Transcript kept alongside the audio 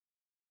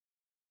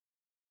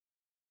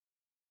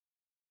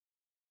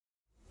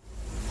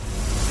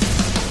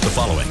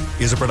following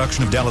is a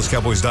production of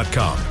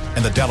DallasCowboys.com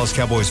and the Dallas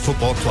Cowboys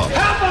Football Club.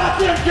 How about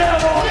them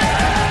Cowboys?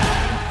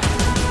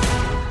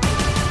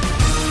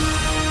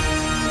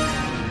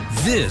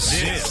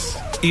 This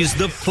is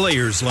the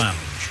Players Lounge,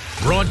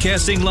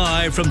 broadcasting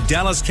live from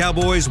Dallas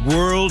Cowboys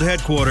World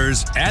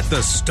Headquarters at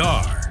the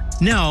Star.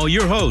 Now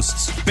your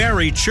hosts,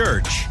 Barry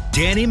Church,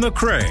 Danny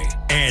McCray,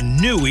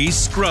 and Newy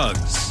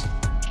Scruggs.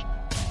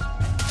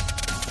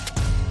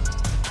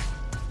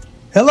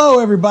 Hello,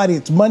 everybody.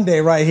 It's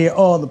Monday right here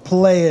on the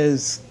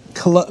Players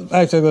Club.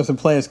 Actually, I go to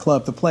the Players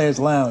Club, the Players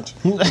Lounge.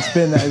 It's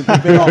been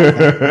off.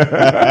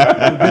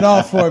 We've been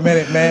off for a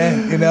minute,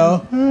 man. You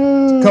know,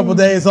 a couple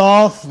days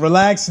off,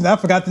 relaxing. I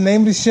forgot the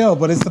name of the show,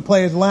 but it's the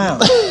Players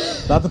Lounge,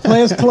 not the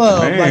Players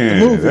Club, Man, like the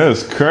movie.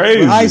 That's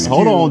crazy.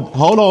 Hold on,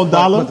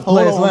 Dollar. Hold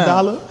on,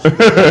 Dollar.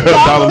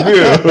 Dollar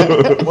Bill.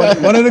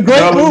 One of the great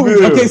Dollar movies.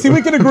 Bill. Okay, see,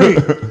 we can agree.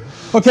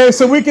 Okay,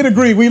 so we can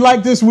agree. We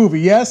like this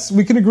movie. Yes,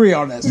 we can agree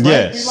on this. Right?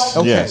 Yes,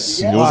 okay.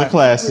 yes. It was a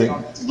classic.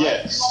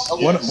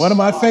 One of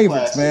my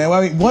favorites, man.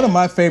 I mean, one of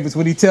my favorites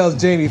when he tells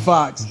Jamie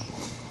Foxx,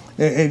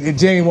 and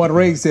Jamie Water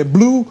Ray said,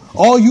 "Blue,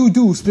 all you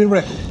do is spin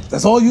record.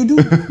 That's all you do.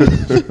 Don't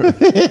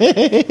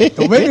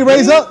make me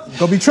raise up.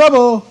 Gonna be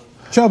trouble."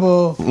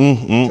 Trouble.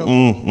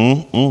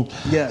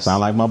 Yes. Sound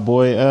like my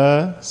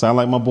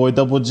boy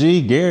Double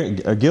G,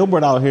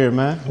 Gilbert out here,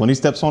 man. When he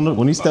steps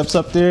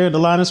up there, the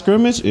line of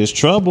scrimmage, it's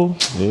trouble.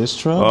 It's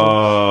trouble.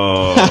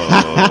 Oh,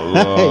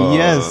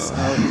 yes.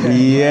 Okay.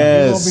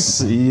 Yes.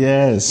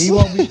 He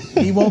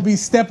won't be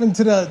stepping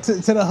to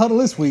the huddle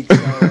this week. So.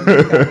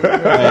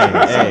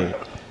 Hey.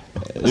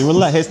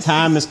 His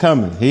time is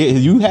coming.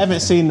 You haven't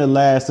seen the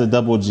last of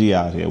Double G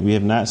out here. We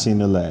have not seen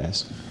the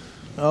last.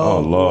 Oh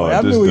Lord,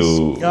 I'm this Newy,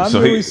 dude. I'm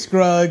Newy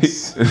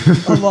Scruggs,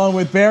 along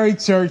with Barry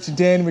Church and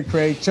Danny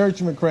McCray. Church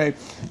and McCray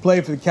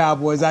play for the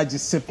Cowboys. I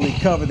just simply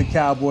cover the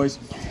Cowboys.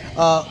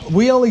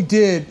 We only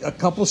did a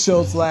couple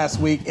shows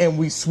last week, and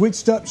we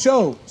switched up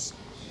shows.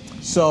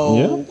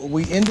 So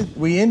we ended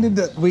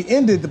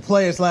the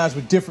Players Lounge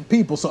with different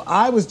people. So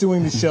I was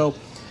doing the show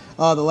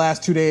the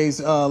last 2 days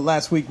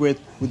last week with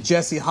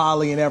Jesse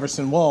Holley and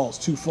Everson Walls,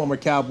 two former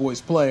Cowboys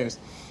players.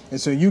 And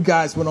so you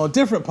guys went on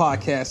different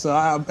podcasts. So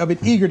I've been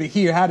eager to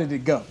hear, how did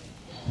it go?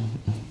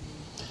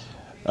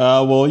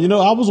 Well, you know,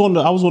 I was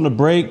on the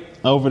break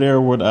over there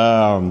with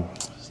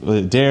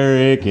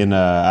Derek and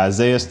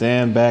Isaiah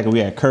Stanback, and we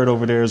had Kurt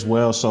over there as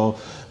well. So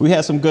we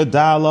had some good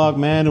dialogue,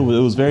 man. It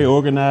was very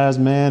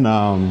organized, man.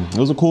 It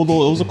was a cool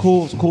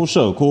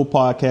show, cool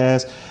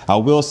podcast. I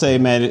will say,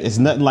 man, it's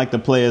nothing like the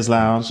Players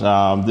Lounge.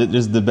 This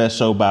is the best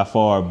show by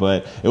far,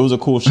 but it was a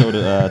cool show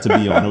to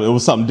be on. It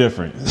was something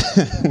different.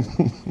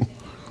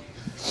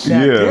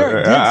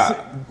 Now,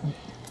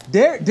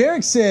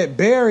 Derek said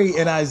Barry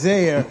and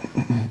Isaiah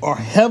are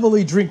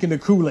heavily drinking the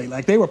Kool-Aid.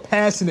 Like, they were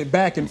passing it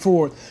back and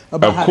forth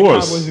about how the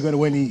Cowboys are going to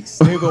win the East.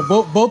 They go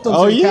both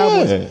of the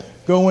Cowboys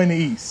go win the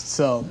East.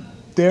 So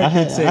Derek I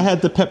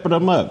had to pepper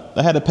them up.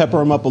 I had to pepper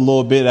them up a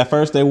little bit. At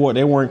first, they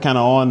weren't kind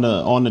of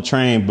on the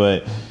train,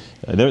 but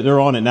they're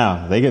on it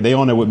now. They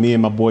on it with me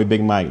and my boy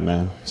Big Mike,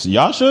 man. So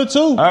y'all should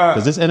too,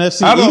 because this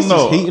NFC East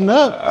is heating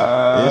up.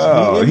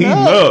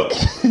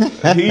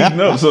 It's heating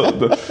up. So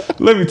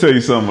let me tell you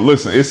something.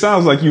 Listen, it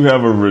sounds like you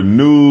have a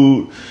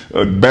renewed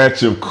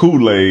batch of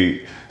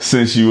Kool-Aid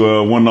since you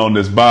went on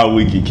this bye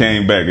week. You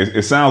came back.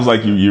 It sounds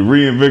like you're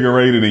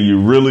reinvigorated and you're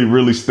really,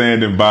 really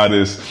standing by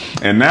this.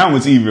 And now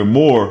it's even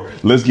more.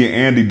 Let's get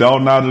Andy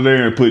Dalton out of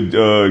there and put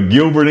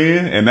Gilbert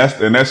in, and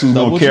that's who's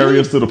going to carry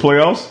us to the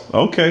playoffs.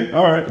 Okay,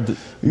 all right.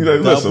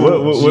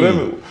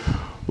 Listen,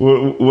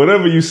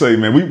 whatever you say,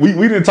 man.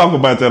 We didn't talk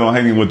about that on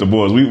Hanging with the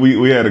Boys.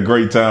 We had a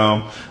great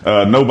time.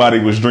 Nobody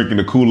was drinking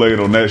the Kool-Aid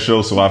on that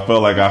show, so I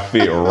felt like I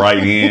fit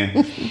right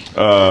in.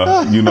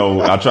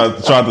 I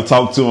tried to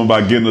talk to him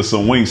about getting us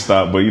some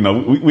Wingstop, but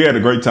we had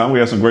a great time. We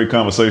had some great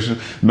conversation.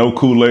 No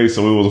Kool-Aid,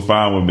 so it was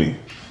fine with me.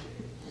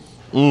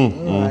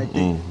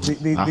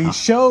 The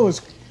show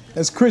is,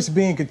 as Chris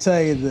Bean could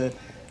tell you,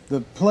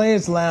 the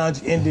Players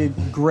Lounge ended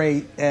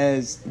great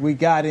as we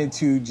got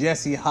into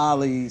Jesse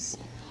Holley's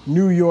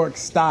New York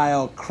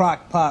style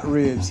crock pot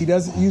ribs. He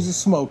doesn't use a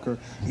smoker.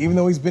 Even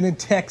though he's been in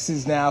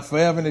Texas now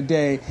forever and a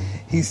day,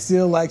 he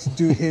still likes to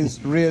do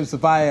his ribs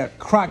via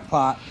crock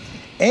pot.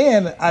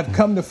 And I've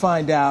come to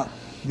find out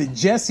that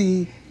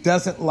Jesse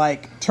doesn't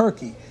like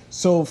turkey.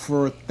 So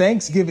for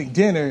Thanksgiving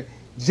dinner,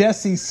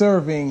 Jesse's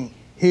serving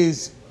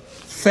his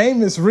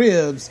famous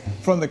ribs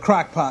from the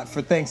crock pot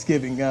for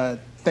Thanksgiving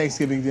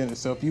dinner.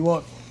 So if you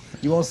want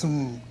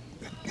some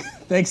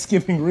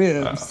Thanksgiving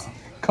ribs,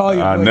 call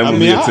your boy. Never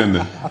be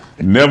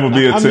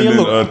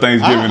attending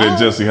Thanksgiving at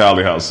Jesse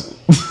Holley house.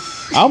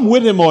 I'm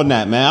with him on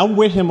that, man. I'm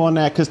with him on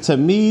that because to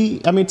me,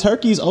 I mean,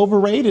 turkey's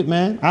overrated,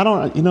 man.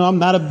 I'm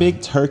not a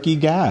big turkey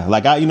guy.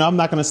 Like I'm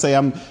not gonna say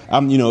I'm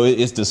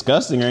it's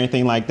disgusting or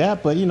anything like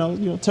that. But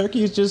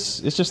turkey is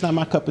just not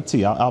my cup of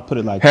tea. I'll put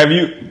it like that.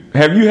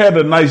 Have you had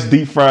a nice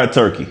deep fried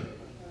turkey?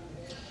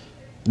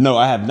 No,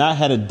 I have not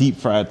had a deep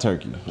fried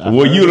turkey.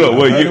 Well, you know,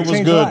 well, it you was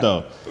Change good life.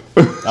 though.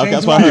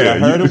 That's what I heard. I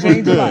heard it was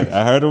Change good. life.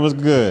 I heard it was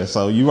good.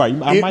 So you're right.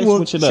 I might will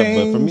switch it up,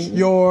 but for me, change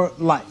your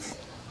life.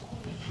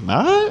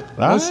 all right.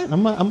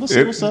 I'm gonna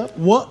see what's up.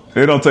 What?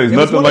 It don't taste It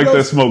was nothing one of like that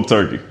those- smoked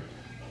turkey.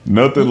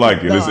 Nothing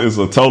like it. Nah. It's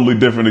a totally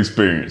different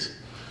experience.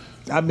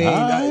 I mean,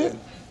 Alright.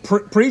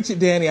 preach it,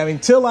 Danny. I mean,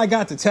 till I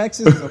got to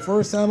Texas, the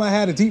first time I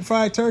had a deep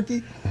fried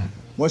turkey.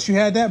 Once you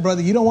had that,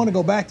 brother, you don't want to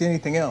go back to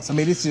anything else. I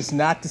mean, it's just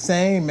not the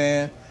same,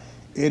 man.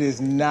 It is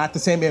not the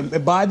same.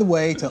 And by the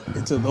way, to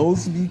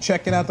those of you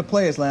checking out the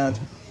Players Lounge,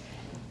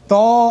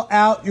 thaw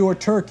out your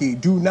turkey.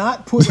 Do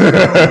not put your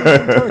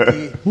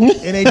turkey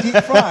in a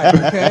deep fryer,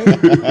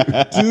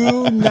 okay?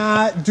 Do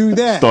not do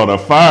that. Start a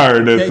fire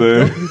in that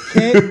Okay, thing. you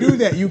can't do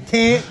that. You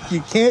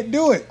can't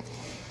do it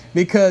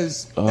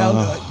because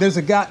there's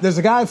a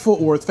guy in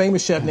Fort Worth,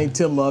 famous chef named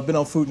Tim Love, been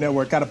on Food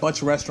Network, got a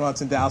bunch of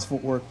restaurants in Dallas,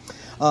 Fort Worth.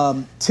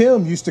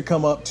 Tim used to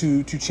come up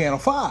to Channel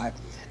 5,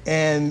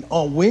 and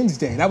on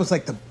Wednesday, that was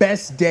like the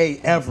best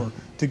day ever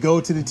to go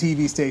to the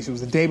TV station. It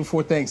was the day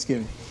before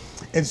Thanksgiving.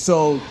 And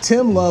so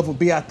Tim Love would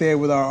be out there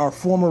with our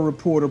former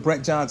reporter,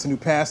 Brett Johnson, who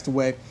passed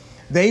away.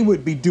 They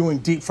would be doing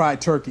deep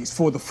fried turkeys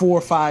for the 4,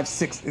 5,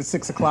 6, and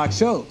 6 o'clock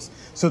shows.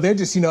 So they're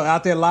just,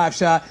 out there live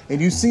shot,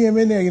 and you see them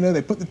in there,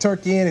 they put the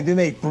turkey in, and then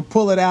they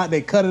pull it out, they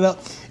cut it up.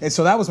 And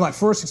so that was my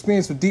first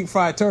experience with deep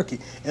fried turkey.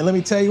 And let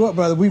me tell you what,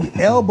 brother, we were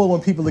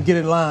elbowing people to get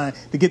in line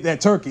to get that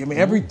turkey. I mean,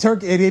 they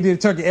did a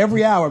turkey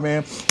every hour,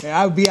 man. And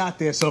I would be out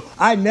there. So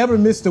I never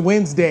missed a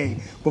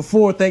Wednesday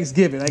before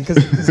Thanksgiving, because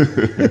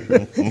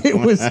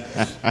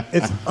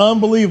it's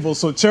unbelievable.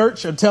 So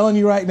church, I'm telling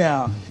you right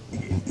now,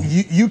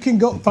 you can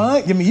go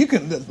find. I mean, you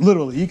can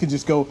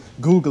just go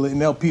Google it,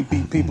 and there'll be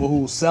people who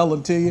will sell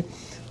them to you.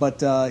 But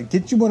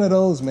get you one of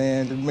those,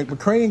 man.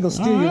 McCray ain't gonna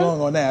steer you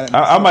wrong on that.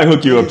 I might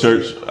hook you up,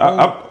 Church.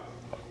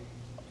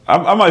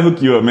 I might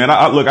hook you up, man.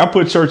 I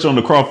put Church on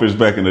the crawfish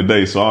back in the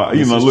day, so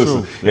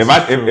listen. If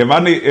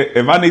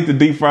I need to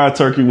deep fry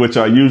turkey, which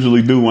I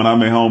usually do when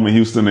I'm at home in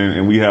Houston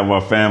and we have our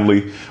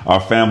family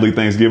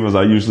Thanksgivings,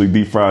 I usually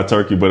deep fry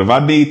turkey. But if I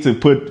need to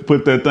put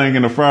that thing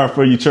in the fryer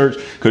for you, Church,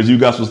 because you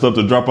got some stuff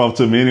to drop off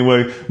to me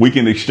anyway, we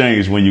can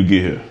exchange when you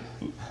get here.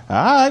 All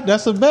right,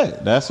 that's a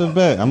bet.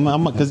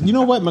 Because you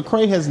know what,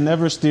 McCray has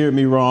never steered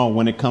me wrong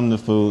when it comes to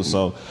food.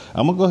 So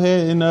I'm gonna go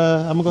ahead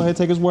and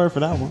take his word for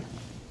that one.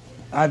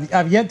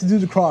 I've yet to do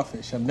the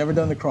crawfish. I've never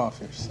done the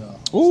crawfish, so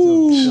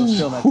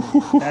still not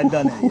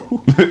done that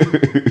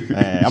yet.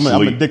 Man,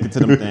 I'm addicted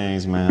to them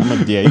things, man.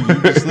 You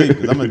can sleep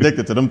because I'm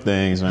addicted to them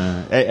things,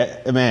 man.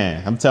 Hey,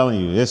 man, I'm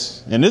telling you,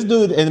 this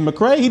dude and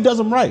McCray, he does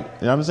them right. You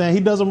know what I'm saying?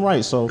 He does them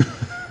right. So,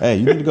 hey,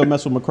 you need to go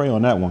mess with McCray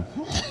on that one.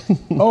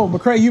 Oh,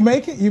 McCray, you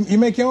make it? You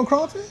make your own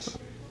crawfish?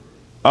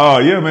 Oh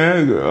yeah,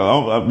 man.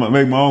 I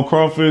make my own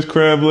crawfish,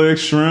 crab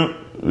legs, shrimp.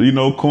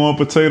 Corn,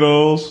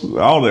 potatoes,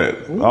 all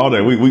that.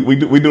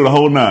 We do the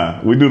whole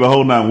nine. We do the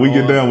whole nine. We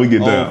get down, we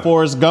get down.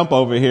 Forrest Gump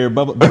over here.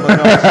 That's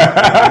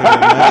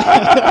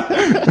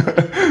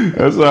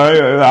all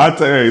right.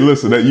 Hey,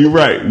 listen, you're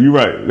right.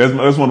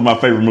 That's one of my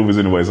favorite movies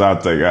anyway, so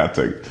I'll take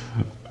it.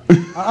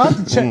 I'll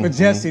have to check with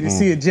Jesse to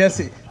see if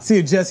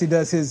Jesse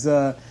does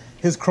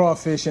his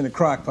crawfish in the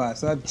crock pot.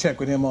 So I'd check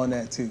with him on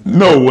that too.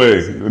 No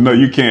way. No,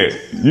 you can't.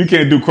 You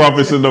can't do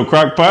crawfish in no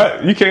crock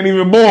pot. You can't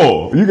even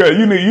boil. You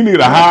need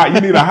a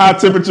high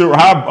temperature,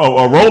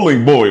 a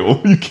rolling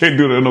boil. You can't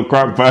do that in no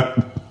crock pot.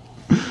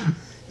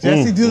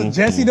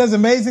 Jesse does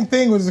amazing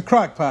thing with his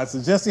crock pot. So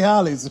Jesse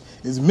Holly is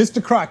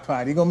Mr. Crock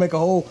Pot. He's gonna make a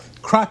whole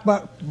crock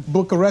pot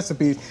book of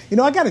recipes.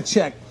 I gotta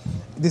check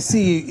to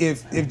see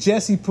if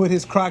Jesse put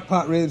his crock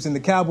pot ribs in the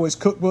Cowboys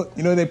cookbook.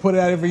 They put it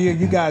out every year.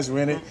 You guys were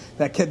in it.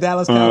 That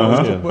Dallas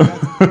Cowboys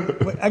cookbook.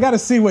 But I got to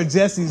see what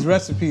Jesse's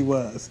recipe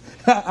was.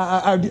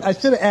 I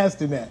should have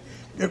asked him that.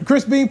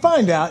 Chris Bean,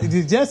 find out.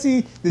 Did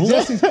Jesse's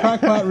crock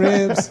pot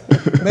ribs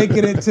make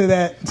it into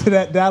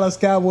that Dallas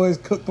Cowboys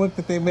cookbook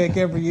that they make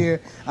every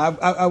year?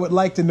 I would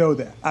like to know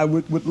that. I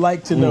would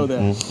like to know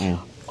that.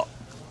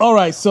 All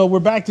right, so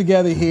we're back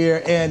together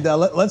here, and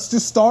let's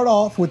just start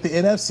off with the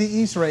NFC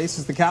East race.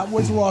 As the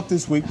Cowboys were off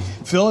this week,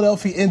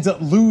 Philadelphia ends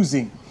up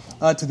losing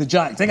to the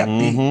Giants. They got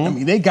beat. I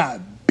mean, they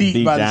got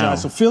beat by the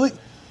Giants. So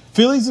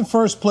Philly's in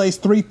first place,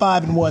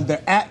 3-5-1.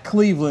 They're at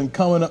Cleveland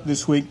coming up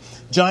this week.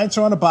 Giants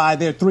are on a bye.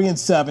 They're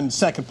 3-7,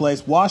 second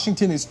place.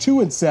 Washington is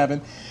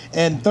 2-7,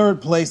 and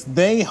third place.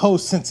 They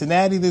host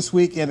Cincinnati this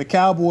week, and the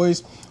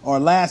Cowboys are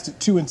last at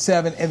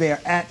 2-7, and they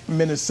are at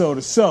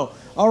Minnesota. So,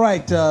 all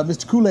right,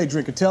 Mr. Kool-Aid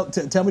Drinker, tell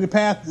me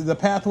the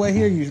pathway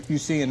here you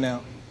seeing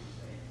now.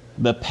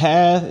 The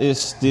path is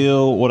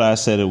still what I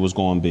said it was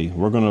going to be.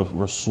 We're going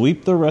to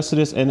sweep the rest of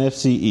this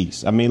NFC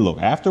East. I mean, look,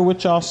 after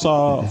what y'all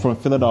saw from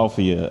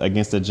Philadelphia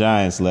against the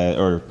Giants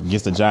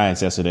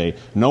yesterday,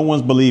 no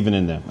one's believing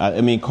in them. I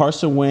mean,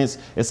 Carson Wentz,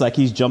 it's like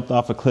he's jumped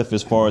off a cliff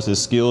as far as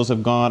his skills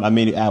have gone. I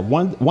mean, at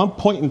one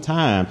point in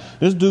time,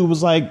 this dude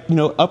was like,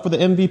 up for the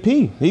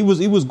MVP. He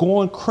was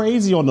going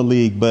crazy on the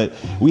league, but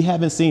we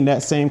haven't seen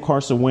that same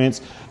Carson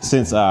Wentz.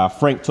 since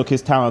Frank took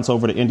his talents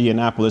over to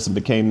Indianapolis and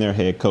became their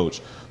head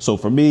coach. So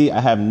for me,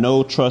 I have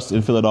no trust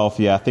in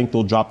Philadelphia. I think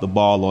they'll drop the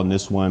ball on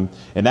this one.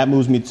 And that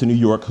moves me to New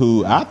York,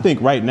 who I think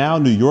right now,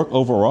 New York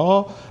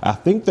overall, I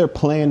think they're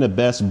playing the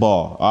best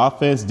ball.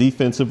 Offense,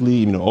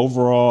 defensively,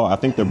 overall, I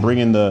think they're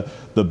bringing the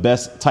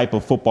best type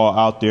of football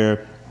out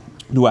there.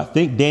 Do I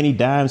think Danny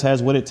Dimes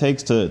has what it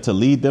takes to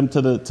lead them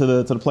to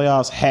the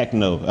playoffs? Heck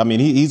no. I mean,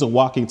 he's a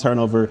walking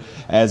turnover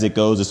as it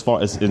goes,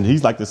 and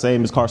he's like the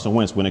same as Carson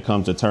Wentz when it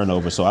comes to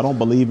turnover. So I don't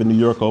believe in New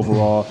York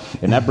overall,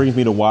 and that brings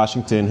me to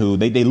Washington, who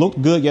they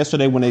looked good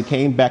yesterday when they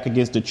came back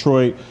against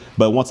Detroit,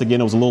 but once again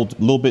it was a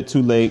little bit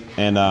too late,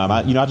 and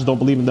I just don't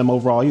believe in them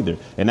overall either.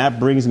 And that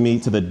brings me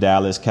to the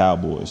Dallas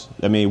Cowboys.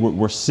 I mean,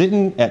 we're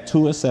sitting at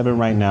 2-7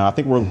 right now. I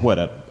think we're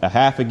a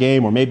half a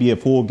game or maybe a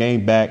full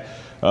game back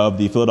of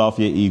the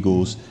Philadelphia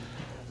Eagles.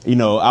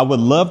 I would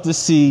love to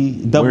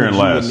see double G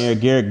in there,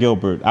 Garrett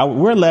Gilbert.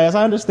 We're last,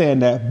 I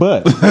understand that,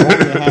 but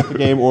only a half a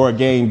game or a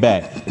game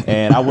back.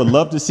 And I would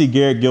love to see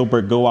Garrett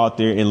Gilbert go out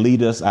there and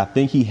lead us. I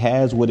think he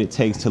has what it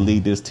takes to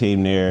lead this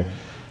team there.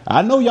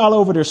 I know y'all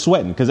over there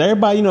sweating because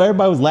everybody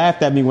was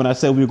laughed at me when I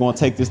said we were going to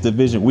take this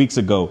division weeks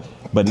ago.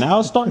 But now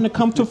it's starting to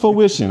come to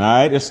fruition, all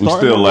right? It's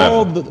starting to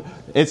roll.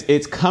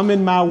 It's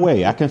coming my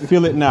way. I can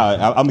feel it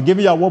now. I'm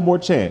giving y'all one more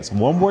chance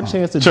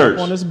to jump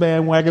on this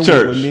bandwagon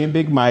with me and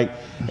Big Mike,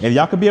 and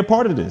y'all could be a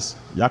part of this.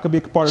 Y'all could be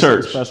a part of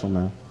something special,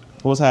 man.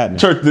 What's happening?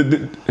 Church,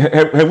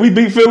 have we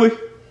beat Philly?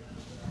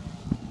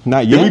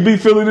 Not yet. Did we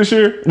beat Philly this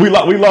year? We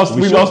lost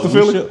to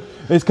Philly.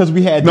 It's because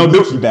we had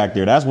Gucci back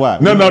there. That's why.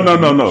 No.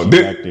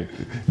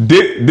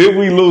 Did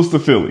we lose to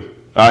Philly?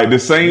 All right, the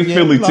same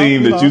Philly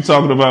team that you're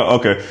talking about.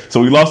 Okay, so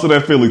we lost to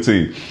that Philly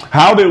team.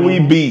 How did we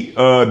beat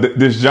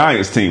this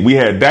Giants team? We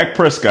had Dak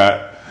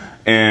Prescott,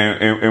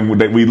 and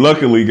we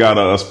luckily got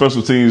a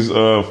special teams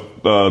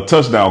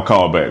touchdown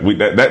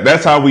callback.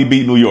 That's how we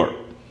beat New York.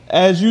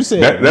 As you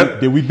said,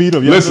 did we beat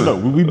them?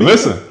 Listen.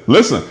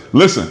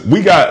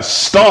 We got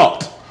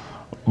stomped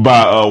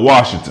by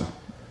Washington.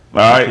 All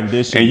right,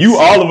 and you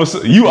all of a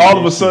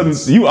sudden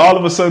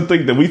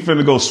think that we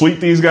finna go sweep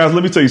these guys.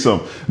 Let me tell you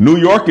something. New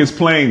York is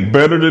playing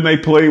better than they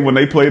played when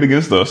they played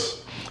against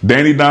us.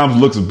 Danny Dimes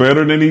looks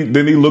better than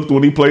he looked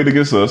when he played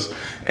against us.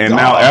 And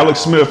now Alex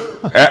Smith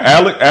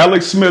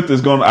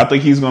is going to, I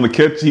think he's going to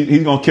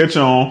catch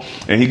on.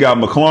 And he got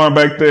McLaurin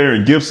back there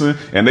and Gibson,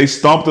 and they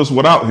stomped us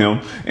without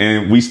him.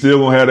 And we still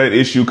going to have that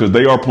issue because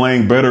they are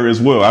playing better as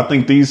well. I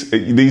think these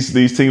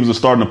teams are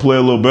starting to play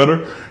a little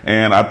better.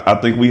 And I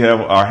think we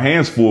have our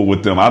hands full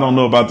with them. I don't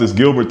know about this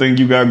Gilbert thing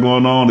you got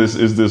going on.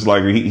 Is this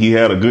like he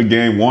had a good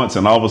game once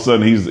and all of a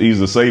sudden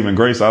he's a saving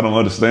grace? I don't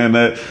understand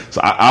that.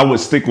 So I would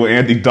stick with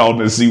Andy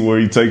Dalton and see where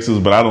he takes us,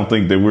 but I don't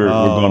think that we're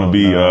going to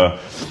be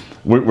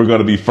we're going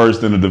to be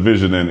first in the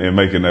division and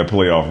making that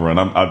playoff run.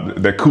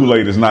 That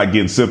Kool-Aid is not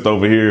getting sipped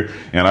over here,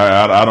 and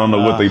I don't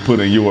know what they put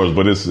in yours,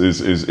 but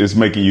it's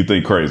making you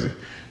think crazy.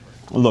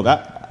 Look,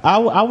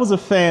 I was a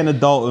fan of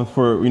Dalton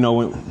for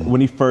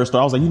when he first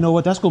started. I was like, you know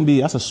what, that's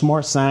a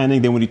smart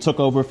signing. Then when he took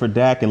over for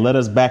Dak and led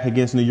us back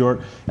against New York,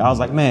 I was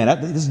like,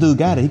 man, this dude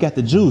got it. He got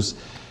the juice.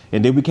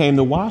 And then we came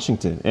to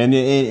Washington, and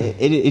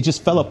it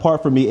just fell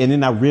apart for me. And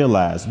then I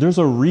realized there's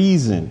a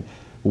reason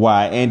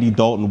why Andy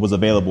Dalton was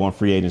available on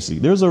free agency.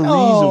 There's a reason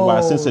why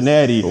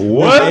Cincinnati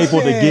was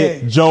able to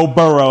get Joe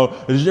Burrow.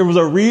 There was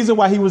a reason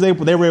why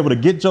they were able to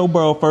get Joe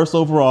Burrow first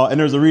overall, and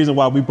there's a reason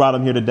why we brought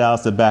him here to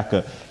Dallas to back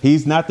up.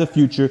 He's not the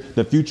future.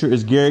 The future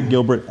is Garrett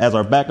Gilbert as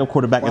our backup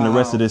quarterback in the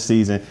rest of this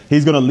season.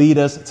 He's going to lead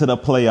us to the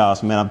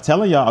playoffs, man. I'm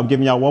telling y'all, I'm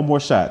giving y'all one more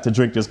shot to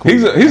drink this Kool-Aid.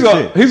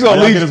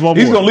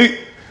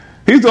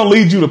 He's going to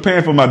lead you to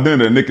paying for my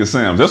dinner at Nick and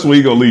Sam's. That's where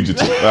he's gonna lead you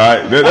to. All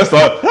right, that's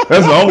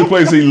the only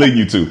place he lead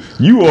you to.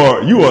 You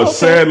are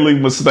sadly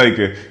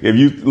mistaken if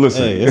you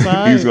listen. Hey, it's all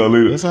right. He's gonna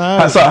lead us.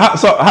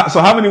 Right.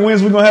 So how many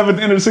wins we gonna have at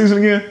the end of the season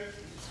again?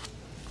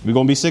 We're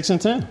gonna be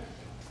 6-10.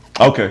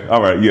 Okay,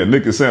 all right, yeah.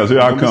 Nick and Sam's,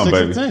 here I come,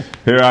 baby.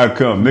 Here I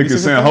come. Nick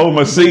and Sam, hold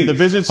my seat.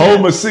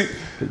 Hold my seat.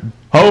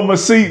 Hold my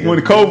seat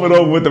when COVID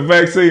over with the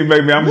vaccine,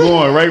 baby. I'm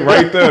going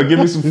right there. Give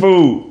me some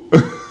food.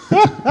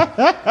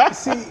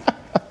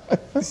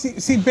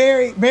 See,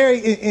 Barry,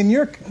 in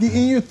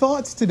your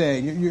thoughts today,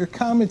 your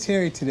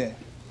commentary today,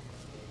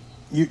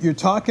 you're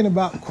talking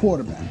about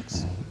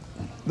quarterbacks.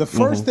 The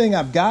first thing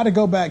I've got to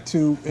go back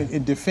to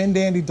and defend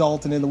Andy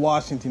Dalton in the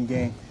Washington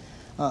game,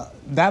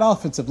 that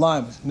offensive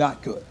line was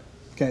not good.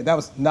 Okay, that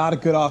was not a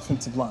good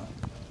offensive line.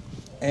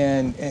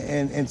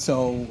 And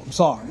so, I'm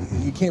sorry,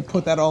 you can't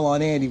put that all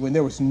on Andy when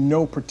there was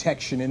no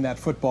protection in that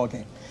football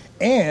game.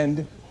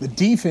 And the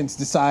defense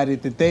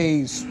decided that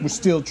they were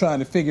still trying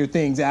to figure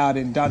things out,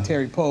 and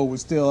Dontari Poe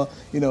was still,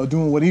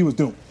 doing what he was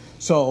doing.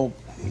 So,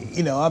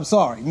 I'm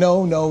sorry.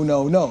 No.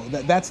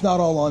 That's not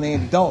all on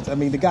Andy Dalton. I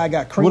mean, the guy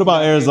got crazy. What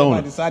about Arizona?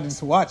 I decided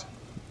to watch it.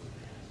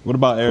 What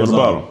about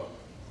Arizona? What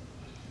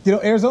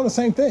about Arizona,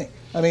 same thing.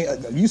 I mean,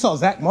 you saw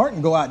Zach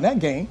Martin go out in that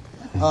game.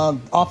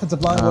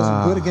 Offensive line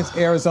wasn't good against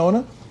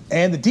Arizona.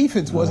 And the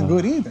defense wasn't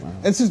good either.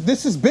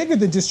 This is bigger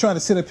than just trying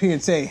to sit up here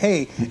and say,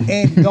 hey,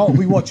 Andy Dalton,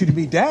 we want you to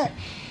be Dak.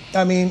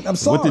 I mean, I'm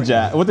sorry.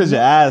 What did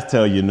your eyes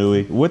tell you,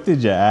 Nui? What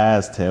did your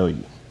eyes tell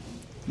you?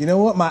 You know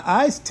what? My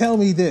eyes tell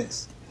me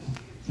this.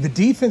 The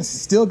defense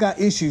still got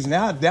issues.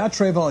 Now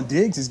Trayvon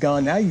Diggs is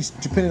gone. Now you're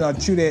depending on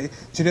Chido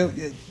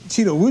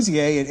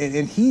Awuzie,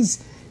 and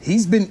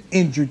he's been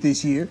injured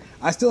this year.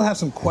 I still have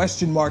some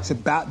question marks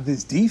about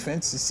this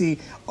defense to see,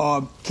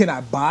 can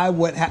I buy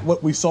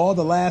what we saw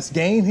the last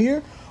game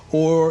here,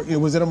 or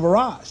was it a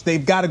mirage?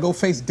 They've got to go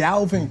face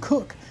Dalvin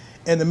Cook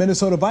and the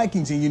Minnesota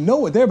Vikings, and you know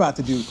what they're about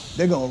to do.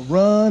 They're going to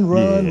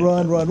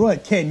run.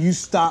 Can you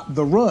stop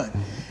the run?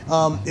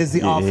 Is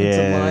the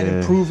offensive line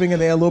improving,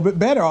 and they're a little bit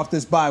better off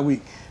this bye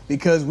week?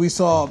 Because we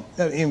saw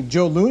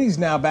Joe Looney's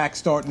now back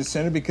starting the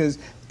center because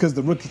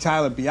the rookie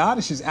Tyler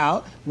Biadasz is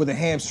out with a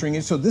hamstring.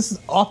 And so this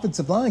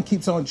offensive line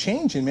keeps on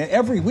changing, man.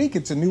 Every week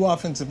it's a new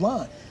offensive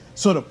line.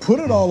 So to put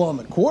it all on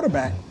the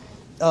quarterback,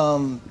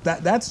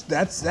 that's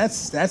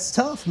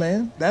tough,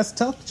 man. That's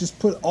tough to just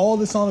put all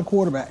this on the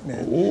quarterback,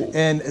 man.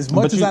 And as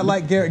much as I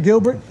like Garrett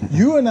Gilbert,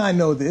 you and I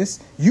know this.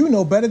 You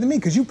know better than me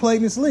because you played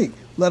in this league.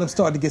 Let him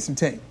start to get some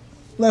tape.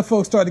 Let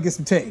folks start to get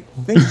some tape.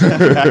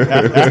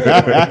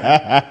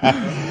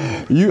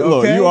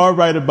 Look, you are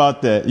right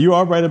about that. You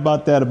are right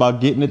about that, about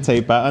getting the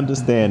tape. I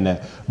understand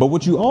that. But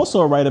what you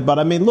also are right about,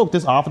 I mean, look,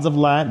 this offensive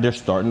line, they're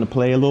starting to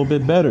play a little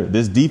bit better.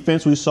 This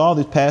defense we saw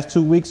these past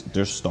 2 weeks,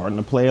 they're starting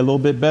to play a little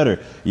bit better.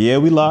 Yeah,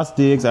 we lost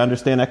Diggs. I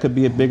understand that could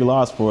be a big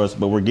loss for us,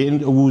 but we're getting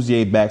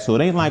Awuzie back, so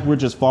it ain't like we're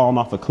just falling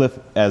off a cliff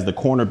as the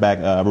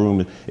cornerback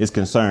room is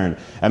concerned.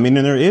 I mean,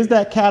 and there is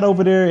that cat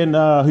over there,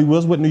 who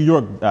was with New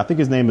York. I think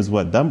his name is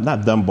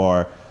not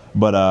Dunbar.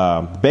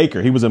 But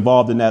Baker, he was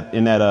involved in that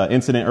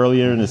incident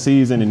earlier in the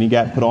season, and he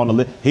got put on the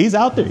list. He's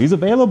out there. He's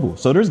available.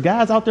 So there's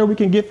guys out there we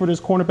can get for this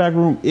cornerback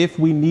room if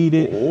we need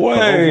it.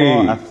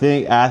 Overall, I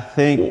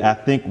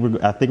think we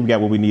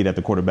got what we need at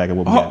the quarterback and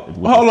what we got.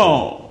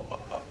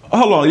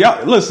 Hold on,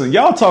 y'all. Listen,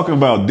 y'all talking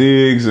about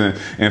Diggs and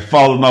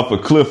falling off a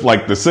cliff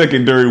like the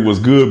secondary was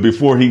good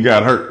before he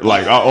got hurt.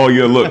 Like,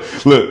 look.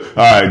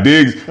 All right,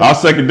 Diggs, our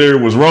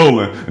secondary was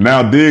rolling, and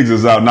now Diggs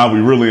is out. Now we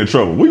really in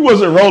trouble. We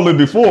wasn't rolling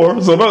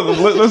before, so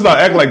let's not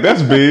act like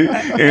that's big.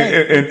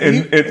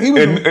 He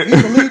was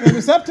the lead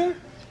interceptor.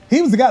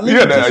 He was the guy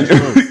leading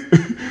interceptor.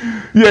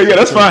 Yeah,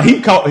 that's fine. He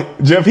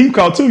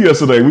caught 2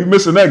 yesterday. We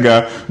missing that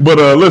guy. But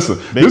listen,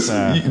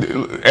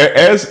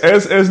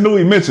 as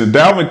Nui mentioned,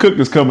 Dalvin Cook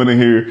is coming in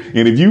here,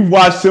 and if you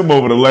watched him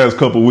over the last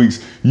couple of weeks,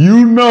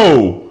 you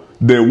know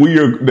that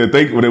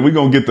we're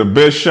gonna get the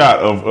best shot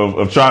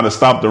of trying to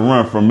stop the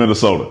run from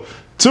Minnesota.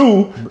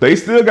 2, they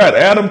still got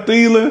Adam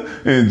Thielen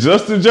and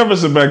Justin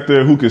Jefferson back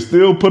there who can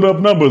still put up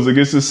numbers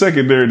against the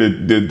secondary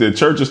that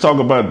Church is talking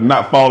about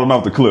not falling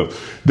off the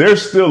cliff.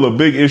 There's still a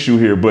big issue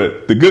here,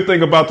 but the good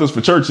thing about this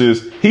for Church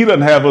is he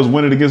doesn't have us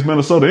winning against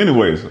Minnesota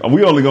anyways.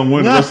 We only going to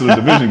win the rest of the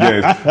division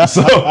games.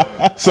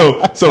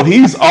 So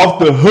he's off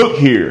the hook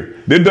here.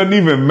 It doesn't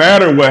even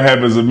matter what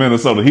happens in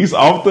Minnesota. He's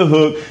off the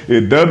hook.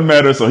 It doesn't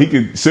matter. So he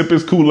can sip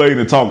his Kool-Aid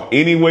and talk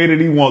any way that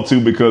he wants to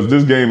because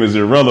this game is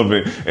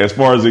irrelevant as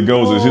far as it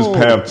goes as his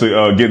path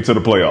to get to the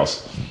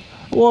playoffs.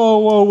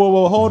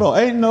 Whoa. Hold on.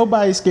 Ain't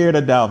nobody scared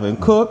of Dalvin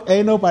Cook.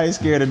 Ain't nobody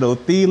scared of no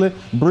Thielen.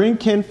 Bring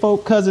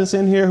Kinfolk Cousins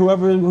in here.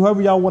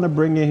 Whoever y'all want to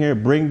bring in here,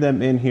 bring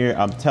them in here.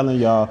 I'm telling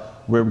y'all,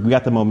 we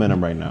got the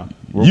momentum right now.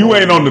 You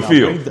ain't on the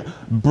field.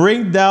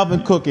 Bring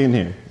Dalvin Cook in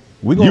here.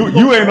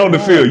 You ain't on the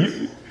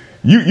field.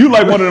 You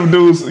like one of them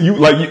dudes. You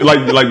like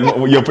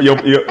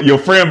your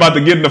friend about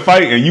to get in the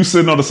fight, and you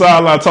sitting on the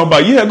sideline talking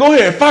about, yeah, go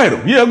ahead, fight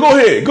him. Yeah, go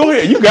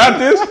ahead. You got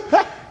this.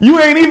 You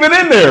ain't even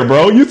in there,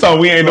 bro. You thought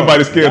we ain't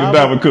nobody scared of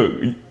Dalvin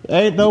Cook.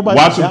 Ain't nobody.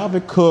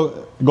 Dalvin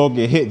Cook gonna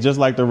get hit just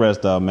like the rest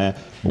of them, man.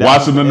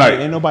 Watch him tonight.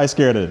 Ain't nobody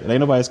scared of it. Ain't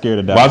nobody scared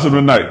of Dalvin.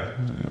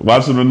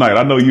 Watch him tonight.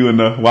 I know you in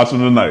there. Watch him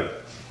tonight.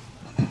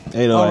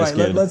 Ain't nobody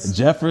scared of him.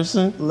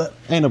 Jefferson.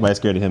 Ain't nobody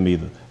scared of him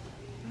either.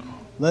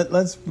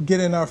 Let's get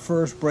in our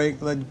first break.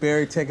 Let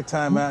Barry take a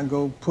time out and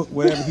go put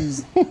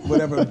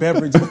whatever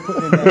beverage he's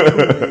putting in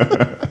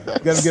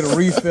that. Got to get a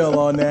refill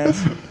on that.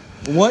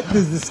 What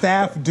does the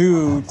staff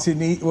do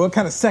what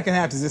kind of second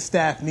half does this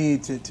staff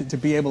need to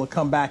be able to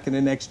come back in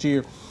the next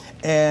year?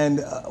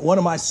 And one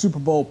of my Super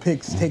Bowl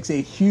picks takes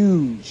a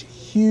huge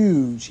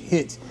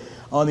hit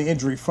on the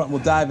injury front. We'll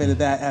dive into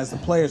that as the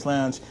Players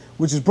Lounge,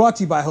 which is brought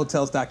to you by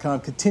Hotels.com,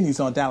 continues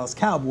on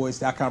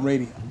DallasCowboys.com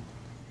radio.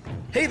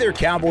 Hey there,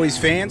 Cowboys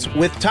fans.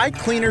 With Tide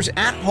Cleaners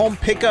at-home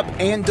pickup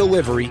and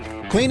delivery,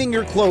 cleaning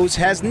your clothes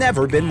has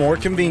never been more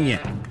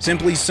convenient.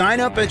 Simply sign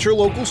up at your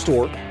local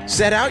store,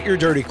 set out your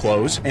dirty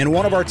clothes, and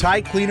one of our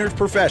Tide Cleaners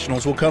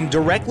professionals will come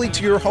directly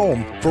to your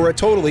home for a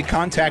totally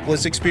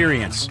contactless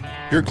experience.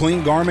 Your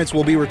clean garments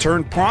will be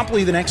returned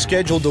promptly the next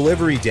scheduled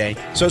delivery day,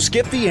 so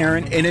skip the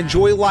errand and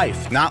enjoy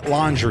life, not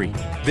laundry.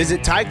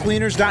 Visit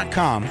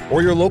TideCleaners.com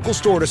or your local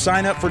store to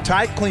sign up for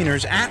Tide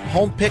Cleaners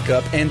at-home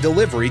pickup and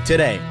delivery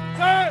today.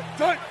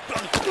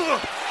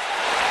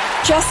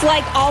 Just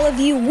like all of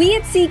you, we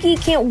at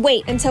SeatGeek can't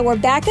wait until we're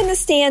back in the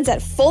stands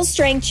at full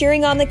strength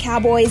cheering on the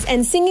Cowboys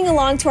and singing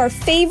along to our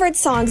favorite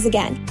songs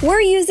again. We're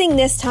using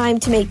this time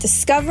to make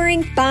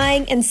discovering,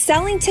 buying, and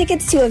selling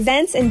tickets to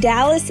events in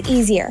Dallas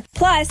easier.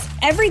 Plus,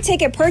 every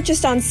ticket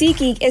purchased on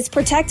SeatGeek is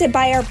protected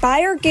by our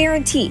buyer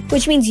guarantee,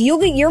 which means you'll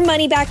get your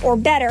money back or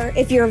better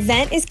if your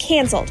event is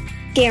canceled.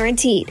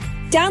 Guaranteed.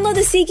 Download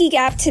the SeatGeek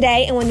app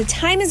today, and when the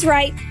time is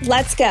right,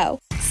 let's go.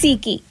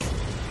 SeatGeek.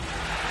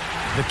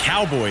 The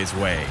Cowboys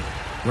way,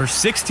 where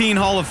 16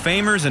 Hall of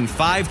Famers and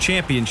 5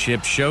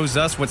 championships shows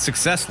us what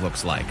success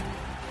looks like.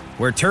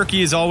 Where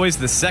turkey is always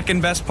the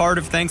second best part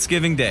of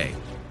Thanksgiving Day.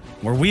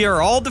 Where we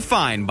are all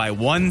defined by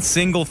one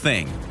single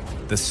thing,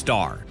 the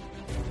star.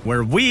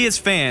 Where we as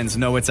fans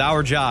know it's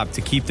our job to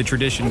keep the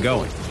tradition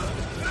going.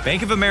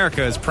 Bank of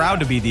America is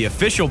proud to be the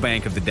official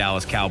bank of the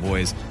Dallas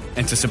Cowboys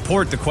and to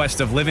support the quest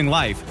of living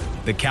life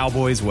the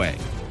Cowboys way.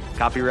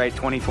 Copyright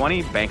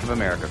 2020, Bank of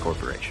America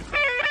Corporation.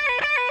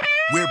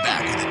 We're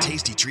back with a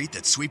tasty treat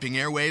that's sweeping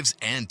airwaves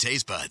and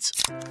taste buds.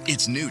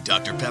 It's new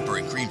Dr. Pepper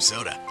and Cream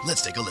Soda.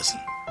 Let's take a listen.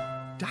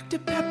 Dr.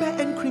 Pepper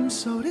and Cream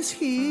Soda's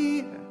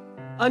here.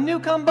 A new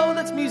combo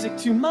that's music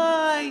to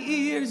my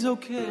ears,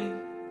 okay.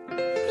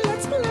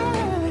 Let's play.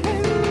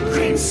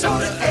 Cream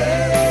Soda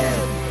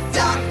and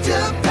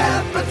Dr.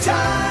 Pepper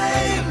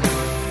time.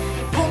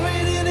 Pour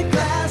it in a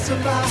glass of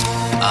ice.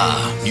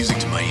 Ah, music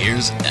to my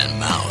ears and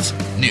mouth.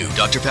 New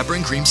Dr. Pepper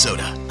and Cream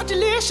Soda. A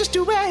delicious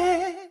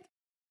duet.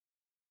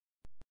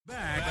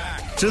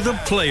 Back to the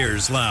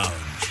Players Lounge.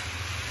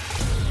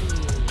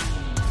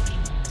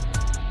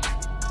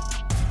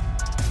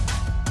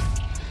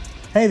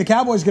 Hey, the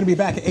Cowboys are going to be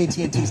back at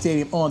AT&T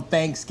Stadium on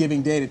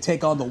Thanksgiving Day to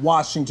take on the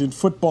Washington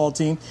football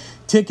team.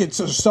 Tickets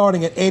are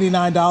starting at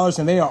 $89,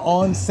 and they are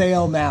on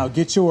sale now.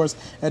 Get yours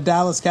at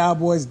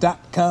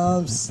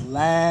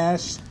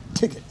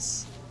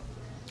DallasCowboys.com/tickets.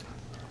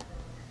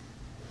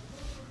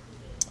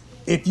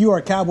 If you are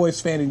a Cowboys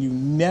fan and you've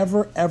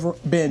never, ever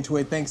been to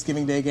a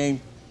Thanksgiving Day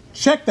game,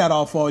 check that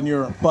off on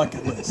your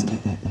bucket list.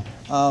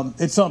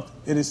 It's something.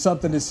 It is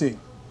something to see.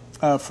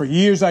 For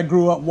years, I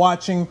grew up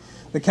watching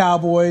the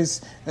Cowboys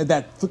at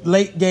that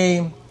late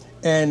game,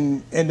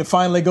 and to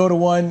finally go to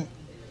one,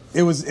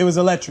 it was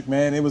electric,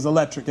 man. It was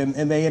electric,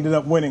 and they ended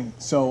up winning.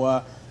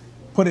 So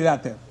put it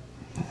out there.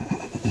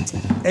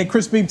 Hey,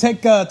 Chris Beam,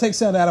 take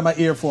sound out of my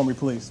ear for me,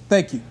 please.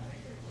 Thank you.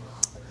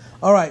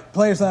 All right,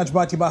 Players Lounge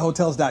brought to you by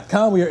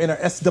Hotels.com. We are in our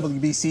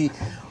SWBC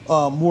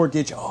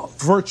Mortgage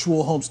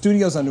virtual home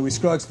studios. I'm Louis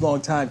Scruggs,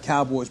 longtime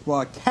Cowboys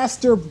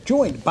broadcaster,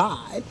 joined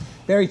by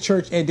Barry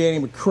Church and Danny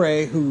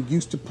McCray, who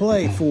used to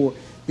play for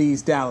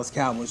these Dallas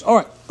Cowboys. All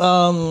right,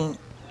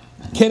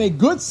 can a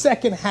good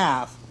second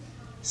half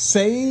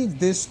save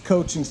this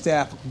coaching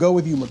staff? Go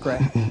with you,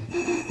 McCray.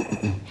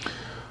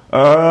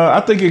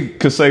 I think it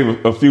could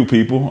save a few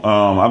people.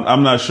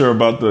 I'm not sure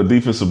about the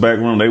defensive back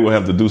room. They will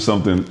have to do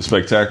something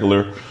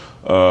spectacular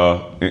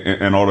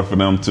in order for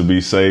them to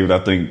be saved. I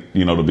think,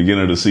 the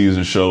beginning of the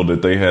season showed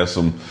that they had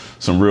some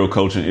real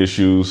coaching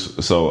issues.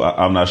 So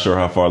I'm not sure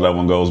how far that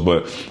one goes.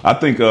 But I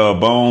think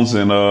Bones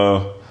and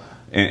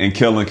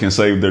Kellen can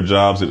save their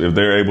jobs if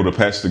they're able to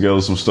patch together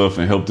some stuff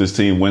and help this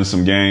team win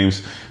some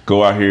games,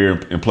 go out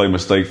here and play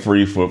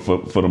mistake-free for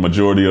the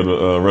majority of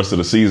the rest of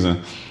the season.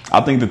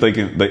 I think that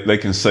they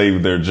can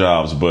save their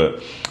jobs,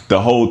 but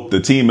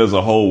the team as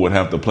a whole would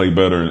have to play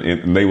better,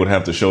 and they would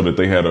have to show that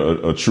they had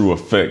a true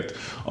effect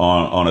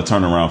on a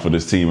turnaround for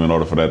this team in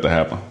order for that to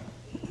happen.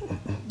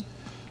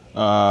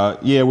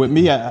 With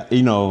me,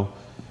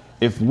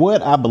 if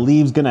what I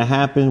believe is going to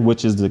happen,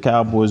 which is the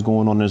Cowboys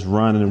going on this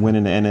run and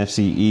winning the NFC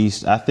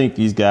East, I think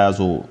these guys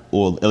will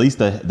at least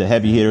the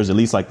heavy hitters, at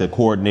least like the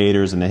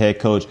coordinators and the head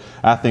coach,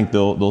 I think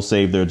they'll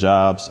save their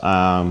jobs.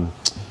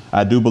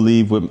 I do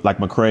believe with like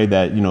McCray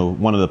that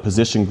one of the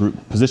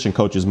position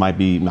coaches might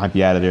be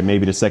out of there.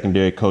 Maybe the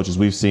secondary coaches.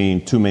 We've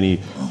seen too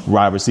many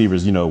wide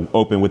receivers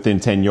open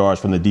within 10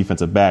 yards from the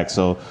defensive back.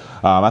 So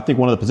I think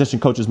one of the position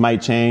coaches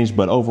might change,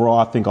 but overall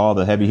I think all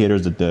the heavy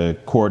hitters, the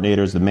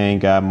coordinators, the main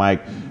guy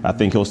Mike, I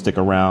think he'll stick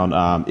around.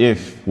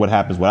 If what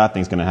I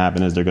think is going to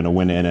happen is they're going to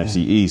win the NFC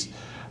East.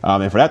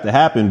 And for that to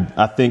happen,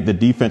 I think the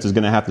defense is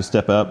going to have to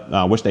step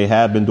up, which they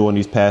have been doing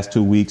these past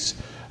 2 weeks.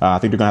 I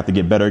think they're going to have to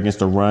get better against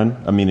the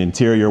run. I mean,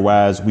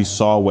 interior-wise, we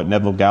saw what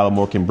Neville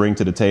Gallimore can bring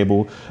to the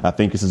table. I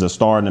think this is a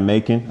star in the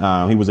making.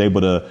 He was able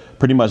to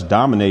pretty much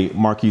dominate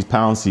Marquise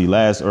Pouncey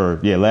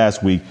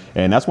last week,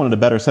 and that's one of the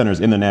better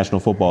centers in the National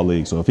Football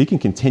League. So if he can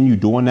continue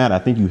doing that, I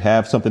think you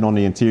have something on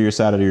the interior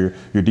side of your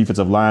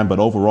defensive line. But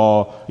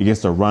overall,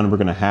 against the run, we're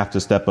going to have to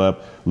step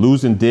up.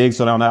 Losing Diggs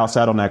on the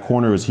outside on that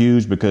corner is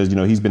huge because,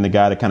 he's been the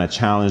guy to kind of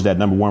challenge that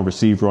number one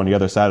receiver on the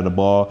other side of the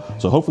ball.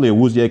 So hopefully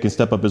Awuzie can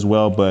step up as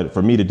well. But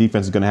for me, the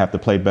defense is going to have to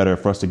play better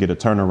for us to get a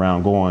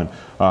turnaround going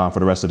for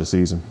the rest of the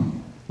season.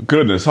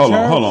 Goodness, hold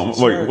on.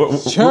 Wait,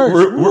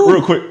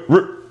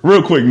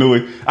 real quick,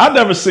 Nui. I've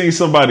never seen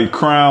somebody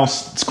crown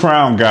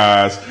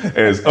guys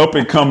as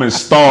up-and-coming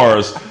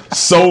stars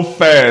so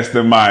fast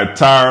in my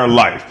entire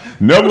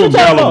life. Neville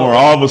Gallimore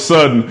all of a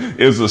sudden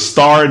is a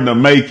star in the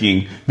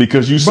making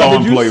because you saw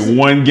him play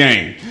one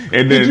game.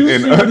 And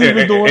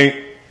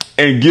then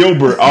and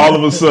Gilbert all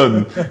of a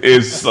sudden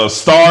is a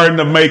star in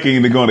the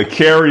making. They're going to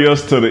carry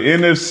us to the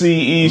NFC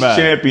East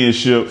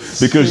Championship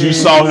because you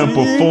saw him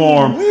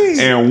perform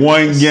in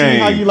one game. See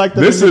how you like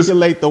to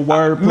manipulate the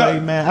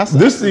wordplay, man.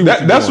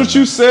 That's what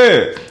you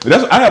said.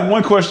 I have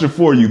one question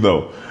for you,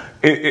 though.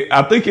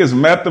 I think it's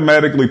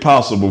mathematically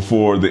possible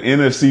for the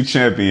NFC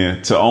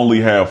champion to only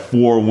have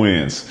 4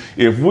 wins.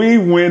 If we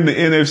win the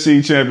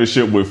NFC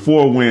championship with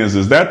 4 wins,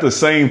 is that the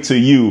same to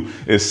you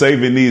as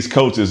saving these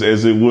coaches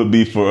as it would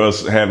be for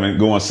us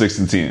going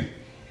 6-10?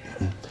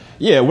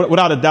 Yeah,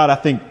 without a doubt, I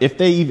think if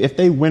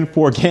they win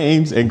 4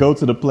 games and go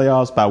to the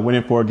playoffs by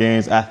winning 4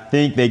 games, I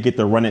think they get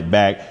to run it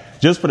back.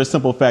 Just for the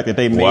simple fact that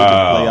they made the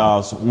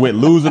playoffs with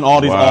losing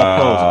all these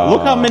all-pros.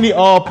 Look how many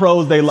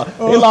all-pros they lost.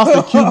 They lost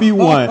the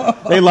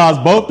QB1. They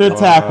lost both their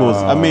tackles.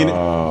 I mean,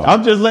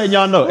 I'm just letting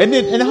y'all know. And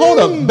hold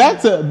up,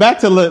 back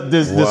to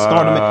this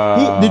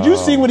starting. Did you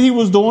see what he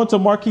was doing to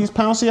Marquise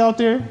Pouncey out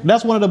there?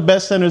 That's one of the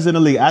best centers in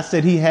the league. I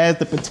said he has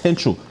the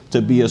potential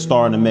to be a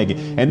star in the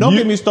making. And don't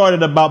get me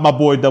started about my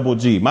boy Double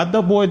G. My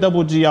boy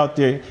Double G out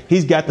there,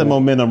 he's got the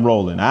momentum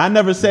rolling. I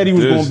never said he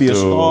was going to be a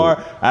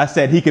star. I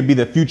said he could be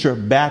the future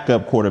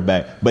backup quarterback.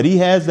 But he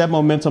has that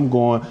momentum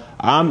going.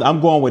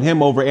 I'm going with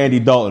him over Andy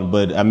Dalton.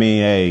 But I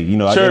mean, hey, they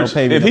don't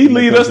pay me to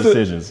make those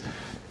decisions.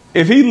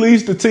 If he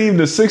leads the team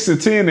to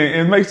 6-10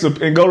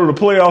 and go to the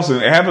playoffs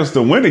and happens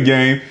to win a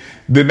game,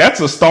 then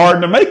that's a star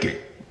in the making.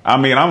 I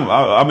mean,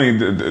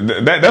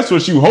 that's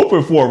what you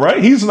hoping for,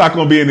 right? He's not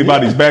going to be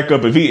anybody's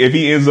backup if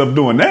he ends up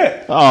doing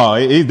that. Oh,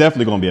 he's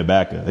definitely going to be a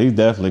backup. He's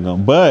definitely going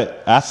to.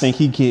 But I think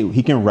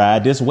he can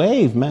ride this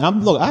wave, man.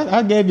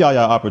 I gave y'all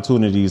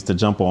opportunities to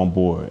jump on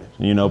board,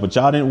 but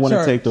y'all didn't want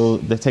to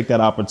take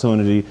that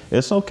opportunity.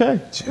 It's okay.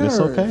 Sure. It's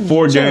okay.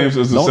 4 games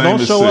is the same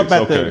as 6.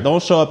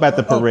 Don't show up at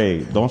the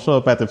parade. Don't show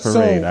up at the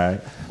parade. All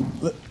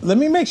right. Let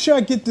me make sure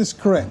I get this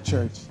correct,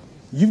 Church.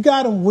 You've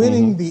got them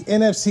winning the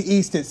NFC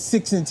East at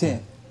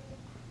 6-10.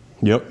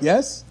 Yep.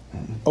 Yes?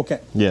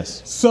 Okay.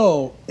 Yes.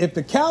 So if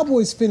the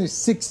Cowboys finish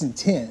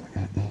 6-10,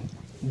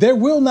 there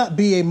will not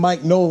be a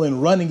Mike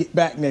Nolan running it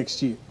back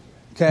next year.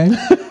 Okay?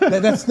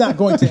 That's not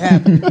going to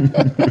happen.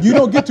 You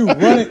don't get to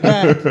run it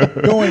back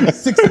going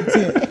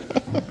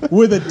 6-10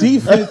 with a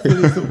defense that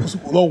is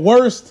the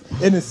worst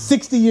in the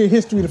 60-year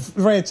history of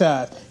the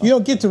franchise. You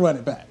don't get to run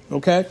it back.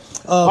 Okay.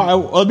 All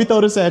right, let me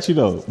throw this at you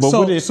though. But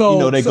what if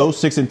they go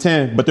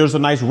 6-10, but there's a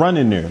nice run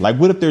in there? Like,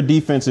 what if their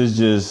defense is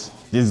just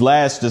this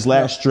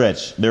last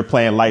stretch, they're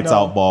playing lights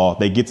out ball.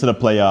 They get to the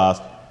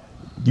playoffs.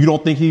 You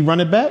don't think he'd run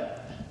it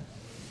back?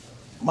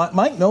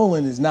 Mike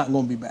Nolan is not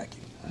going to be back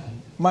here.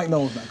 Mike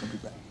Nolan's not going to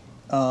be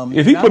back.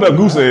 If he put up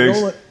goose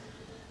eggs.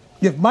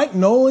 If Mike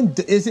Nolan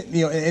isn't,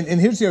 and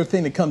here's the other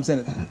thing that comes in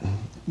it.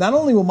 Not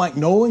only will Mike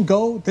Nolan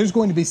go, there's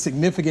going to be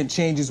significant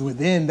changes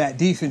within that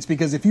defense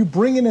because if you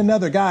bring in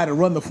another guy to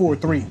run the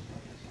 4-3,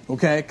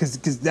 okay,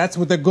 because that's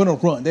what they're going to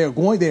run. They're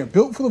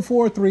built for the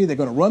 4-3. They're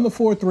going to run the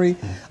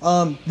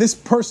 4-3. This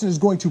person is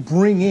going to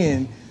bring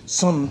in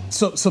some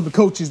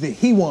coaches that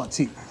he wants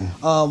here.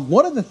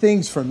 One of the